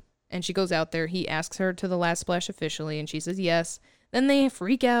robe and she goes out there. He asks her to the last splash officially and she says yes. Then they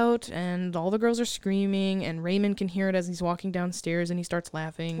freak out and all the girls are screaming and Raymond can hear it as he's walking downstairs and he starts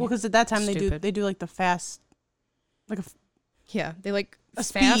laughing. Well, because at that time Stupid. they do like the fast, like yeah, they like a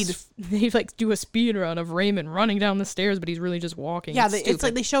fast, speed. They like do a speed run of Raymond running down the stairs, but he's really just walking. Yeah, it's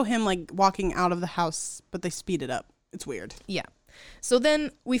like they show him like walking out of the house, but they speed it up. It's weird. Yeah. So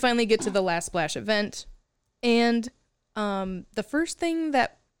then we finally get to the last splash event, and the first thing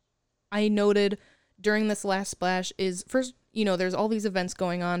that I noted during this last splash is first, there's all these events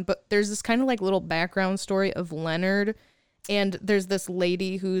going on, but there's this kind of like little background story of Leonard, and there's this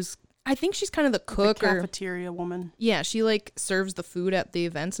lady who's, I think she's kind of the cook the cafeteria woman. Yeah, she like serves the food at the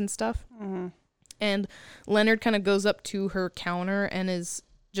events and stuff. Mm-hmm. And Leonard kind of goes up to her counter and is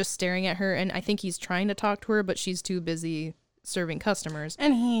just staring at her, and I think he's trying to talk to her, but she's too busy serving customers.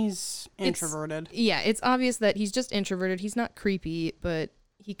 And he's introverted. It's obvious that he's just introverted. He's not creepy, but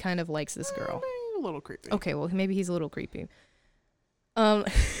he kind of likes this girl. A little creepy. Okay, well, maybe he's a little creepy.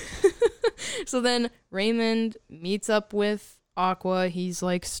 So then Raymond meets up with Aqua. He's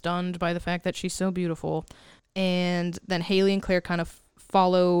like stunned by the fact that she's so beautiful. And then Haley and Claire kind of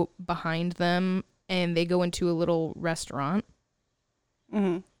follow behind them and they go into a little restaurant.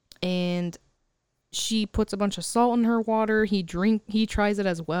 Mm-hmm. And she puts a bunch of salt in her water. He tries it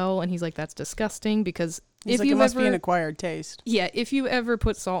as well, and he's like, "That's disgusting," because it must be an acquired taste. Yeah, if you ever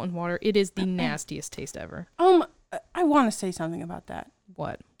put salt in water, it is the nastiest taste ever. I want to say something about that.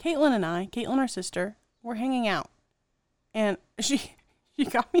 What? Caitlin, our sister, we're hanging out, and she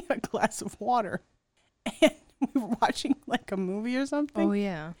got me a glass of water, and we were watching like a movie or something. Oh,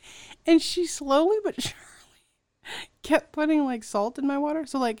 yeah. And she slowly but surely kept putting like salt in my water.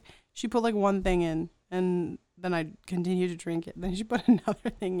 So like she put like one thing in and then I continued to drink it. Then she put another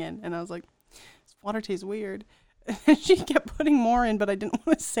thing in and I was like, this water tastes weird. And she kept putting more in, but I didn't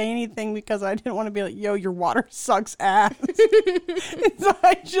want to say anything because I didn't want to be like, yo, your water sucks ass. And so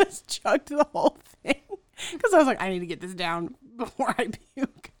I just chugged the whole thing because I was like, I need to get this down before I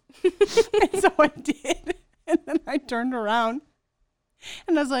puke. And so I did. And then I turned around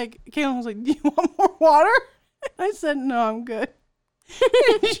and I was like, Caitlin was like, do you want more water? And I said, no, I'm good.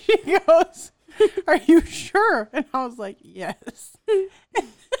 And she goes, are you sure? And I was like, yes. And then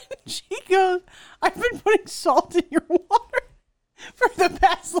she goes, I've been putting salt in your water for the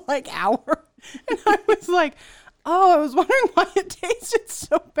past like hour. And I was like, oh, I was wondering why it tasted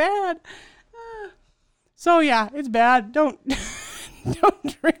so bad. So yeah, it's bad. Don't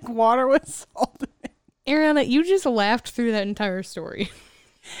drink water with salt in it. Ariana, you just laughed through that entire story.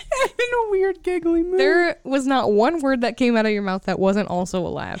 In a weird giggly mood. There was not one word that came out of your mouth that wasn't also a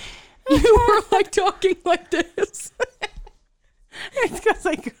laugh. You were like talking like this. It's because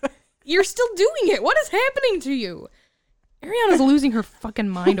I could. You're still doing it. What is happening to you? Ariana's losing her fucking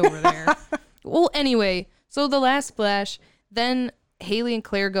mind over there. Well, anyway, so the last splash, then Haley and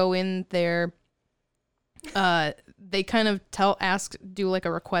Claire go in there. They kind of do like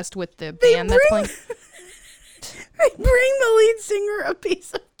a request with the band that's playing. They bring the lead singer a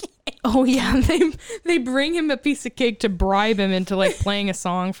piece of cake. Oh yeah, they bring him a piece of cake to bribe him into like playing a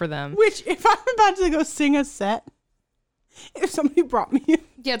song for them. Which, if I'm about to go sing a set, if somebody brought me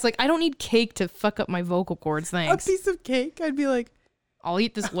Yeah, it's like, I don't need cake to fuck up my vocal cords, thanks. a piece of cake, I'd be like, I'll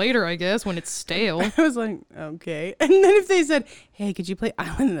eat this later, I guess, when it's stale. I was like, okay. And then if they said, hey, could you play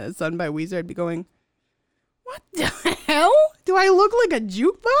Island in the Sun by Weezer, I'd be going, what the hell? Do I look like a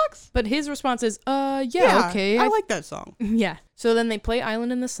jukebox? But his response is, yeah, okay. I like that song. Yeah. So then they play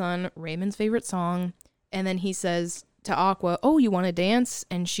Island in the Sun, Raymond's favorite song, and then he says to Aqua, oh, you want to dance?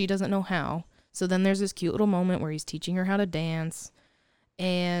 And she doesn't know how. So then there's this cute little moment where he's teaching her how to dance,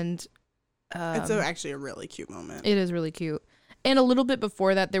 and it's actually a really cute moment. It is really cute. And a little bit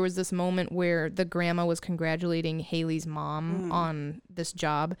before that, there was this moment where the grandma was congratulating Haley's mom on this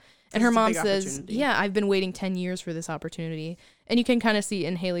job. And her mom says, yeah, I've been waiting 10 years for this opportunity. And you can kind of see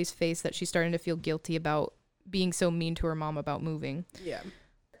in Haley's face that she's starting to feel guilty about being so mean to her mom about moving. Yeah.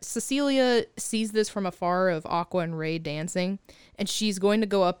 Cecilia sees this from afar of Aqua and Ray dancing, and she's going to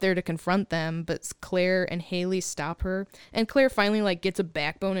go up there to confront them, but Claire and Haley stop her. And Claire finally like gets a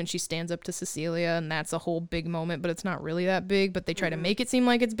backbone and she stands up to Cecilia, and that's a whole big moment, but it's not really that big, but they try to make it seem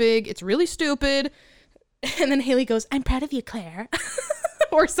like it's big. It's really stupid. And then Haley goes, I'm proud of you, Claire.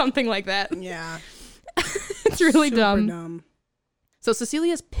 Or something like that. Yeah. It's really Super dumb. So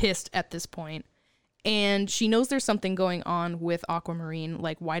Cecilia's pissed at this point. And she knows there's something going on with Aquamarine.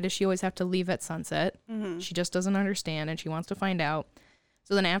 Like, why does she always have to leave at sunset? Mm-hmm. She just doesn't understand, and she wants to find out.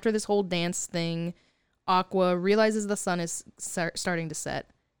 So then after this whole dance thing, Aqua realizes the sun is starting to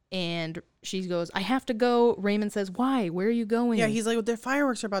set. And she goes, I have to go. Raymond says, why? Where are you going? Yeah, he's like, well, their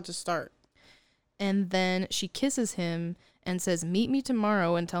fireworks are about to start. And then she kisses him and says, meet me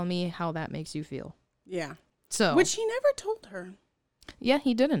tomorrow and tell me how that makes you feel. Yeah. So, which he never told her. Yeah,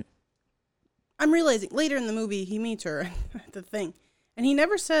 he didn't. I'm realizing later in the movie, he meets her at the thing. And he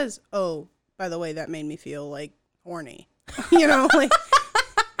never says, oh, by the way, that made me feel, like, horny. You know, like,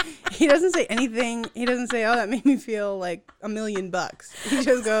 he doesn't say anything. He doesn't say, oh, that made me feel like $1 million. He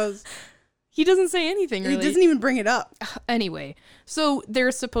just goes. He doesn't say anything, really. He doesn't even bring it up. Anyway, so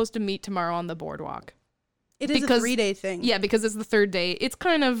they're supposed to meet tomorrow on the boardwalk. It is a 3-day thing. Yeah, because it's the third day. It's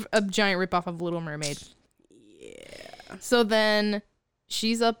kind of a giant ripoff of Little Mermaid. Yeah. So then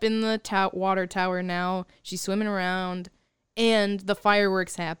she's up in the water tower now. She's swimming around, and the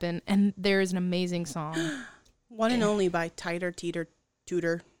fireworks happen, and there is an amazing song. One and Only by Tighter, Teeter,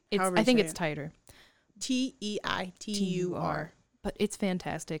 Tutor. I think it's Tighter. Teitur. But it's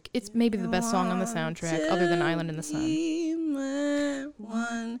fantastic. It's maybe the best song on the soundtrack, other than Island in the Sun. My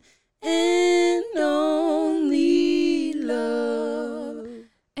one and only love.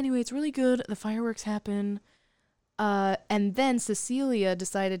 Anyway, it's really good. The fireworks happen. And then Cecilia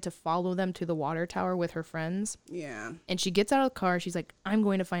decided to follow them to the water tower with her friends. Yeah. And she gets out of the car. She's like, I'm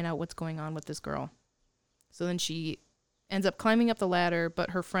going to find out what's going on with this girl. So then she ends up climbing up the ladder, but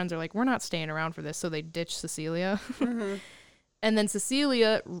her friends are like, we're not staying around for this. So they ditch Cecilia. Mm-hmm. And then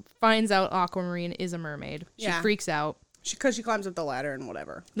Cecilia finds out Aquamarine is a mermaid. She freaks out. Because she climbs up the ladder and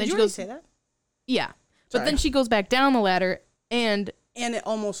whatever. Then Did she you goes, say that? Yeah. Sorry. But then she goes back down the ladder and it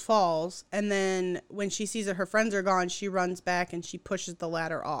almost falls. And then when she sees that her friends are gone, she runs back and she pushes the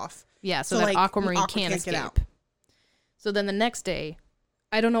ladder off. Yeah, so that like, Aquamarine can't escape. Get out. So then the next day,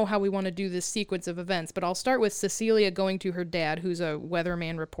 I don't know how we want to do this sequence of events, but I'll start with Cecilia going to her dad, who's a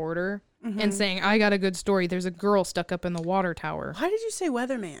weatherman reporter, and saying, I got a good story. There's a girl stuck up in the water tower. Why did you say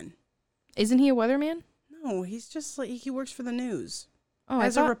weatherman? Isn't he a weatherman? No, he's just like, he works for the news. Oh,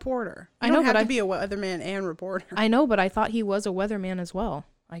 as a reporter. I know, don't have but to be a weatherman and reporter. I know, but I thought he was a weatherman as well.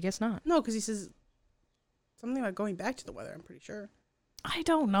 I guess not. No, because he says something about going back to the weather, I'm pretty sure. I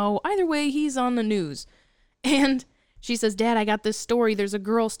don't know. Either way, he's on the news. And she says, Dad, I got this story. There's a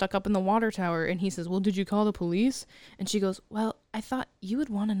girl stuck up in the water tower. And he says, well, did you call the police? And she goes, well, I thought you would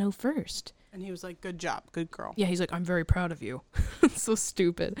want to know first. And he was like, good job, good girl. Yeah, he's like, I'm very proud of you. So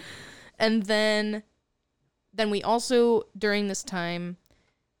stupid. And then we also, during this time,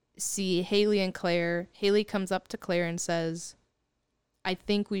 see Haley and Claire. Haley comes up to Claire and says, I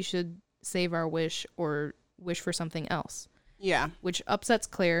think we should save our wish or wish for something else. Yeah. Which upsets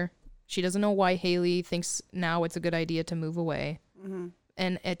Claire. She doesn't know why Haley thinks now it's a good idea to move away. Mm-hmm.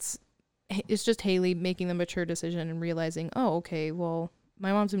 And it's just Haley making the mature decision and realizing, oh, okay, well,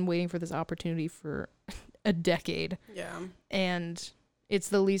 my mom's been waiting for this opportunity for a decade. Yeah. And it's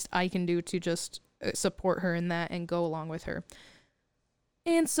the least I can do to just support her in that and go along with her.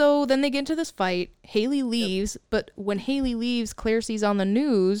 And so then they get into this fight. Haley leaves, but when Haley leaves, Claire sees on the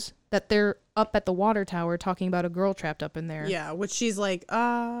news that they're up at the water tower talking about a girl trapped up in there. Yeah, which she's like,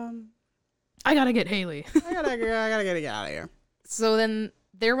 I gotta get Haley. I gotta get out of here. So then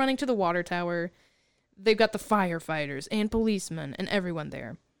they're running to the water tower. They've got the firefighters and policemen and everyone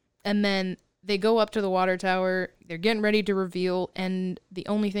there. And then they go up to the water tower. They're getting ready to reveal, and the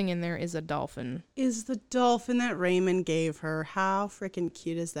only thing in there is a dolphin. Is the dolphin that Raymond gave her. How freaking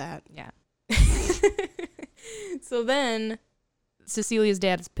cute is that? Yeah. So then Cecilia's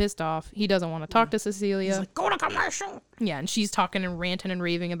dad is pissed off. He doesn't want to talk to Cecilia. He's like, go to commercial. Yeah, and she's talking and ranting and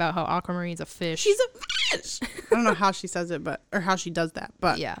raving about how Aquamarine's a fish. She's a fish. I don't know how she says it, or how she does that,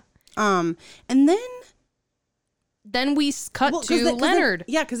 but yeah. And then we cut to Leonard.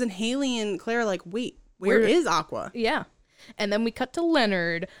 Because then Haley and Claire are like, wait, where is Aqua? Yeah. And then we cut to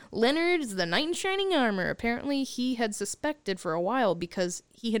Leonard. Leonard's the knight in shining armor. Apparently he had suspected for a while because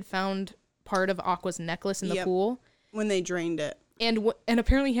he had found part of Aqua's necklace in the pool. When they drained it. And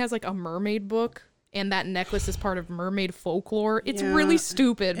apparently he has like a mermaid book, and that necklace is part of mermaid folklore. It's really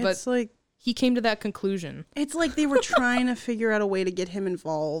stupid, but it's like he came to that conclusion. It's like they were trying to figure out a way to get him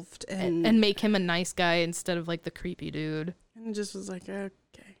involved and make him a nice guy instead of like the creepy dude. And it just was like, okay.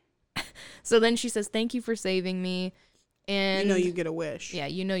 So then she says, thank you for saving me. And you get a wish. Yeah,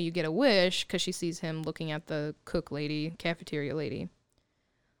 you get a wish, because she sees him looking at the cafeteria lady.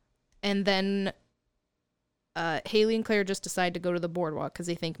 And then Haley and Claire just decide to go to the boardwalk because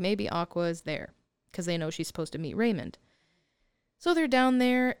they think maybe Aqua is there, because they know she's supposed to meet Raymond. So they're down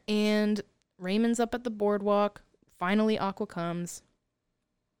there, and Raymond's up at the boardwalk. Finally, Aqua comes.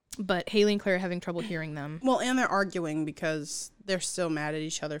 But Haley and Claire are having trouble hearing them. Well, and they're arguing because they're still mad at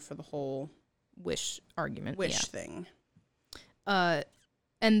each other for the whole wish thing. And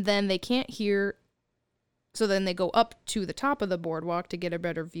then they can't hear. So then they go up to the top of the boardwalk to get a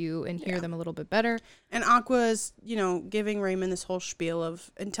better view and hear them a little bit better. And Aqua is, giving Raymond this whole spiel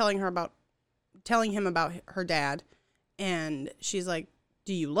and telling him about her dad. And she's like,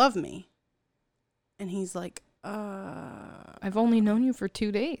 do you love me? And he's like, I've only known you for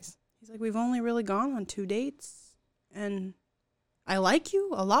 2 days. He's like, we've only really gone on 2 dates. And I like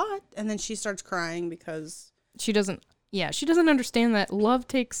you a lot. And then she starts crying because she doesn't understand that love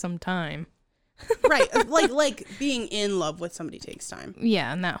takes some time. Right. Like being in love with somebody takes time.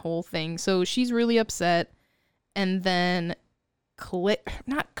 Yeah, and that whole thing. So she's really upset. And then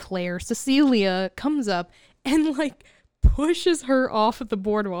Cecilia comes up and like pushes her off of the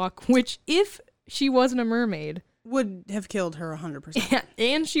boardwalk, which if she wasn't a mermaid would have killed her 100%. Yeah,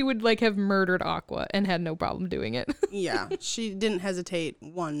 and she would like have murdered Aqua and had no problem doing it. Yeah, she didn't hesitate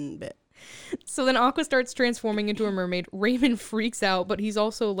one bit. So then Aqua starts transforming into a mermaid. Raymond freaks out, but he's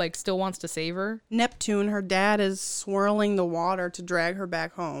also like still wants to save her. Neptune, her dad, is swirling the water to drag her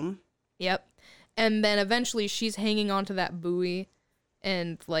back home. Yep. And then eventually she's hanging onto that buoy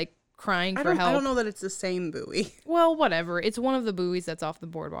and like crying for help. I don't know that it's the same buoy. Well, whatever. It's one of the buoys that's off the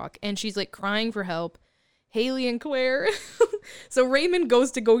boardwalk. And she's like crying for help. Haley and Claire. So Raymond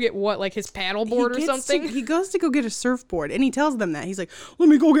goes to go get what, like his paddleboard or something? He goes to go get a surfboard, and he tells them that. He's like, let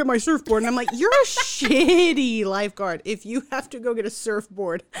me go get my surfboard. And I'm like, you're a shitty lifeguard if you have to go get a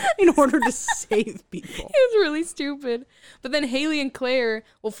surfboard in order to save people. It's really stupid. But then Haley and Claire,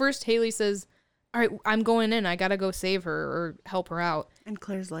 well, first Haley says, all right, I'm going in. I got to go save her or help her out. And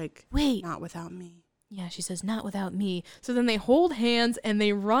Claire's like, wait. Not without me. Yeah, she says, not without me. So then they hold hands and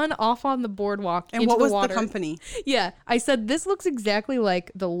they run off on the boardwalk and into what was the water. the company? Yeah, I said, this looks exactly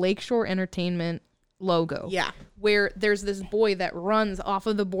like the Lakeshore Entertainment logo. Yeah. Where there's this boy that runs off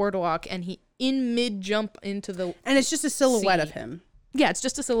of the boardwalk and he in mid-jump into the And it's just a silhouette sea. of him. Yeah, it's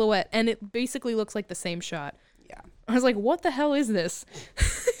just a silhouette. And it basically looks like the same shot. Yeah. I was like, what the hell is this?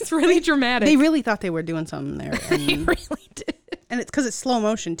 It's really dramatic. They really thought they were doing something there. They And, really did. and it's because it's slow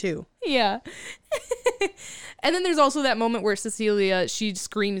motion, too. Yeah. And then there's also that moment where Cecilia, she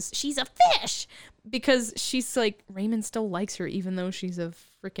screams, she's a fish! Because she's like, Raymond still likes her even though she's a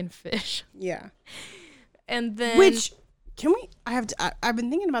freaking fish. Yeah. And then... Which, can we... I've been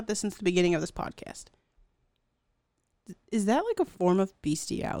thinking about this since the beginning of this podcast. Is that like a form of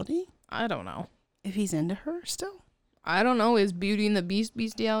bestiality? I don't know. If he's into her still? I don't know. Is Beauty and the Beast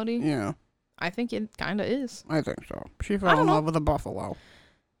bestiality? Yeah. I think it kind of is. I think so. She fell in love with a buffalo.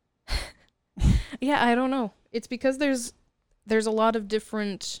 Yeah, I don't know. It's because there's a lot of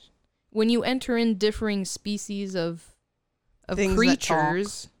different... When you enter in differing species of Things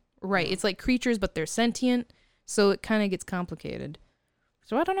creatures... Right, it's like creatures, but they're sentient, so it kind of gets complicated.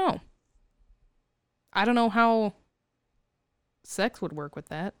 So I don't know. I don't know how sex would work with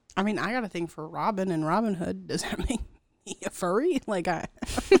that. I mean, I got a thing for Robin and Robin Hood. Does that make me a furry? Like, I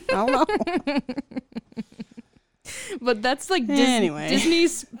don't know. But that's like Anyway.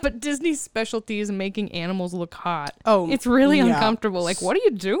 Disney's specialty is making animals look hot. Oh, It's really yeah. uncomfortable. Like, what are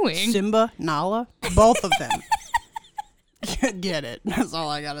you doing? Simba, Nala, both of them. Get it. That's all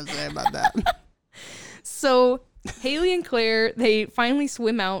I got to say about that. So Haley and Claire, they finally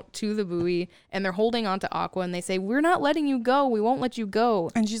swim out to the buoy and they're holding on to Aqua and they say, we're not letting you go. We won't let you go.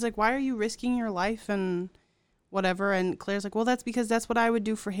 And she's like, why are you risking your life and whatever? And Claire's like, well, that's because that's what I would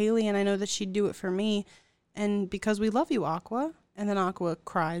do for Haley. And I know that she'd do it for me. And because we love you, Aqua. And then Aqua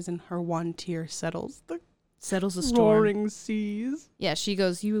cries and her one tear settles the Storm. roaring seas. Yeah, she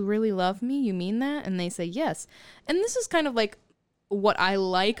goes, you really love me? You mean that? And they say, yes. And this is kind of like what I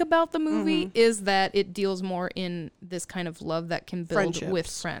like about the movie is that it deals more in this kind of love that can build with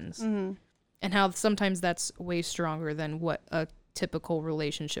friends. Mm-hmm. And how sometimes that's way stronger than what a typical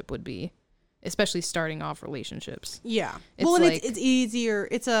relationship would be, especially starting off relationships. Yeah. It's well, and like- it's easier.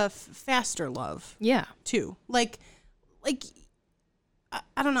 It's a faster love, Yeah. too. Like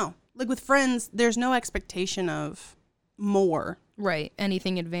I don't know. Like with friends, there's no expectation of more. Right.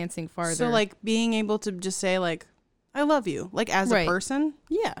 Anything advancing farther. So like being able to just say like, I love you, like as Right. a person.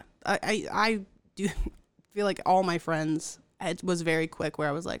 Yeah. I do feel like all my friends, it was very quick where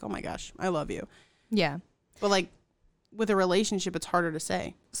I was like, oh my gosh, I love you. Yeah. But like with a relationship, it's harder to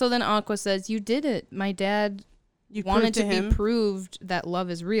say. So then Aqua says, you did it. My dad You wanted proved to be proved that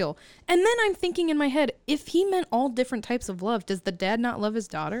love is real. And then I'm thinking in my head, if he meant all different types of love, does the dad not love his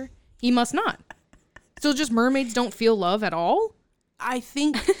daughter? He must not. So just mermaids don't feel love at all? I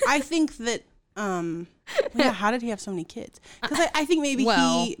think that yeah, how did he have so many kids? Because I think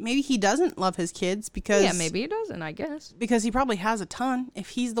maybe he doesn't love his kids because Yeah, maybe he doesn't, I guess. because he probably has a ton. If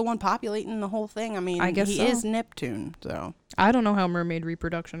he's the one populating the whole thing, I mean, I guess he so. is Neptune. So I don't know how mermaid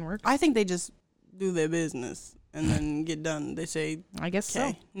reproduction works. I think they just do their business and then get done. They say, I guess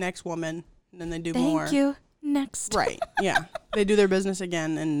okay, so. next woman, and then they do Thank more. you. Next. Right? Yeah, they do their business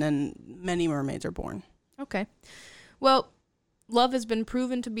again, and then many mermaids are born. Okay. Well, love has been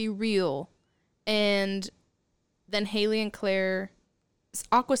proven to be real. And then Haley and Claire,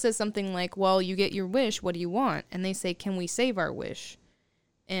 Aqua says something like, well, you get your wish. What do you want? And they say, can we save our wish?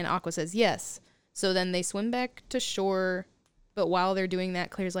 And Aqua says, yes. So then they swim back to shore. But while they're doing that,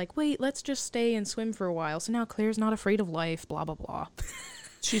 Claire's like, wait, let's just stay and swim for a while. So now Claire's not afraid of life, blah, blah, blah.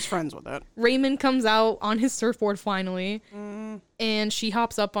 She's friends with it. Raymond comes out on his surfboard finally. And she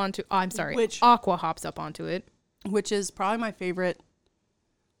hops up onto, Aqua hops up onto it. Which is probably my favorite,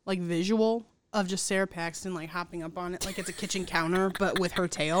 like, visual of just Sarah Paxton, like, hopping up on it like it's a kitchen counter, but with her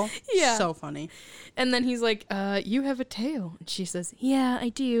tail. Yeah. So funny. And then he's like, you have a tail. And she says, yeah, I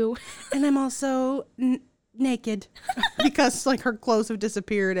do. And I'm also naked because, like, her clothes have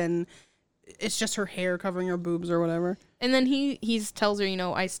disappeared and it's just her hair covering her boobs or whatever. And then he tells her,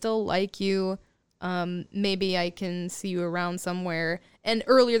 I still like you. Maybe I can see you around somewhere. And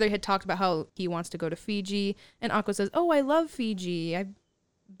earlier they had talked about how he wants to go to Fiji. And Aqua says, oh, I love Fiji. I've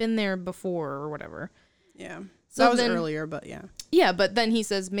been there before or whatever. Yeah. So that was then- earlier, but yeah. Yeah, but then he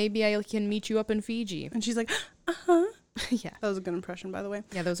says, maybe I can meet you up in Fiji. And she's like, uh-huh. Yeah. That was a good impression, by the way.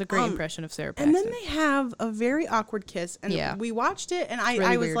 Yeah, that was a great impression of Sarah Paxton. And then they have a very awkward kiss. And Yeah. we watched it, and I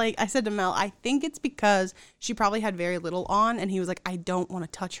really was weird. like, I said to Mel, I think it's because she probably had very little on, and he was like, I don't want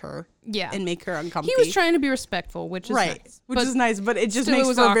to touch her Yeah. and make her uncomfortable. He was trying to be respectful, which is right. nice. Which is nice, but it just still, makes it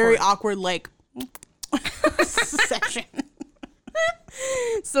was for a very awkward. awkward, like, section.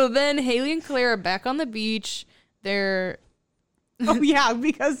 So then Haley and Claire are back on the beach. They're... Oh, yeah,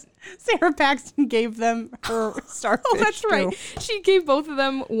 because Sarah Paxton gave them her starfish. Oh, that's right. too. She gave both of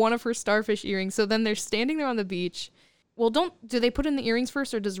them one of her starfish earrings. So then they're standing there on the beach. Well, do they put in the earrings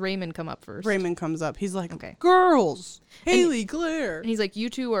first, or does Raymond come up first? Raymond comes up. He's like, Okay. girls, Haley, Claire. And he's like, you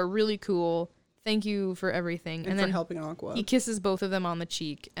two are really cool. Thank you for everything. And then for helping Aqua. he kisses both of them on the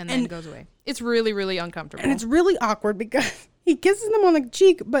cheek and then goes away. It's really, really uncomfortable. And it's really awkward because he kisses them on the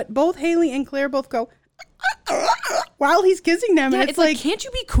cheek, but both Haley and Claire both go while he's kissing them. Yeah, and it's like, can't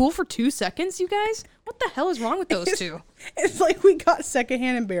you be cool for 2 seconds, you guys? What the hell is wrong with those two? It's like we got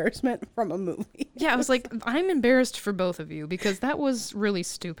secondhand embarrassment from a movie. Yeah, I was like, I'm embarrassed for both of you because that was really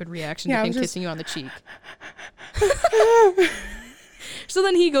stupid reaction to him kissing you on the cheek. So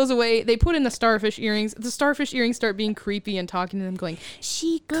then he goes away. They put in the starfish earrings. The starfish earrings start being creepy and talking to them, going,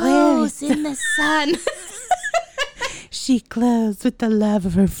 she glows in the sun. She glows with the love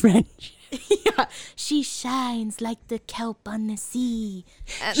of her friendship. Yeah, she shines like the kelp on the sea.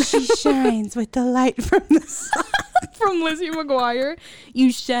 And she shines with the light from the sun. From Lizzie McGuire.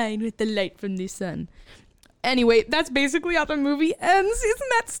 You shine with the light from the sun. Anyway, that's basically how the movie ends. Isn't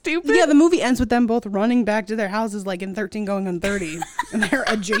that stupid? Yeah, the movie ends with them both running back to their houses like in 13 going on 30. And their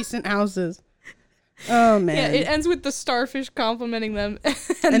adjacent houses. Oh, man. Yeah, it ends with the starfish complimenting them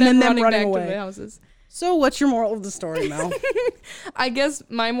and then them them running back away. to the houses. So what's your moral of the story, Mel? I guess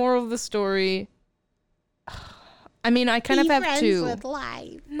my moral of the story... I mean, I kind of have two. With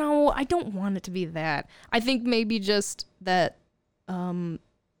life. No, I don't want it to be that. I think maybe just that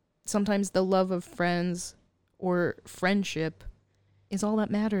sometimes the love of friends or friendship is all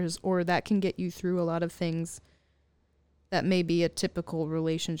that matters, or that can get you through a lot of things that maybe a typical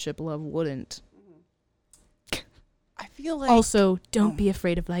relationship love wouldn't. I feel like... Also, don't be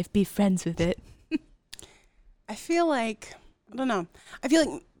afraid of life. Be friends with it. I feel like... I don't know. I feel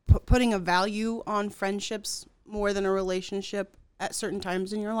like putting a value on friendships more than a relationship at certain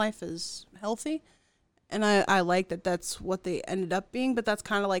times in your life is healthy. And I like that that's what they ended up being, but that's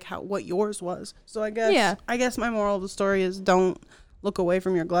kind of like what yours was. So I guess my moral of the story is don't look away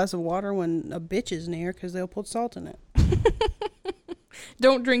from your glass of water when a bitch is near because they'll put salt in it.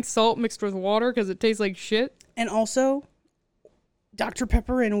 Don't drink salt mixed with water because it tastes like shit. And also, Dr.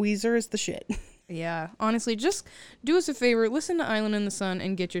 Pepper and Weezer is the shit. Yeah, honestly, just do us a favor, listen to Island in the Sun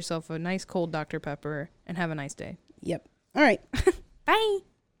and get yourself a nice cold Dr. Pepper and have a nice day. Yep. All right. Bye.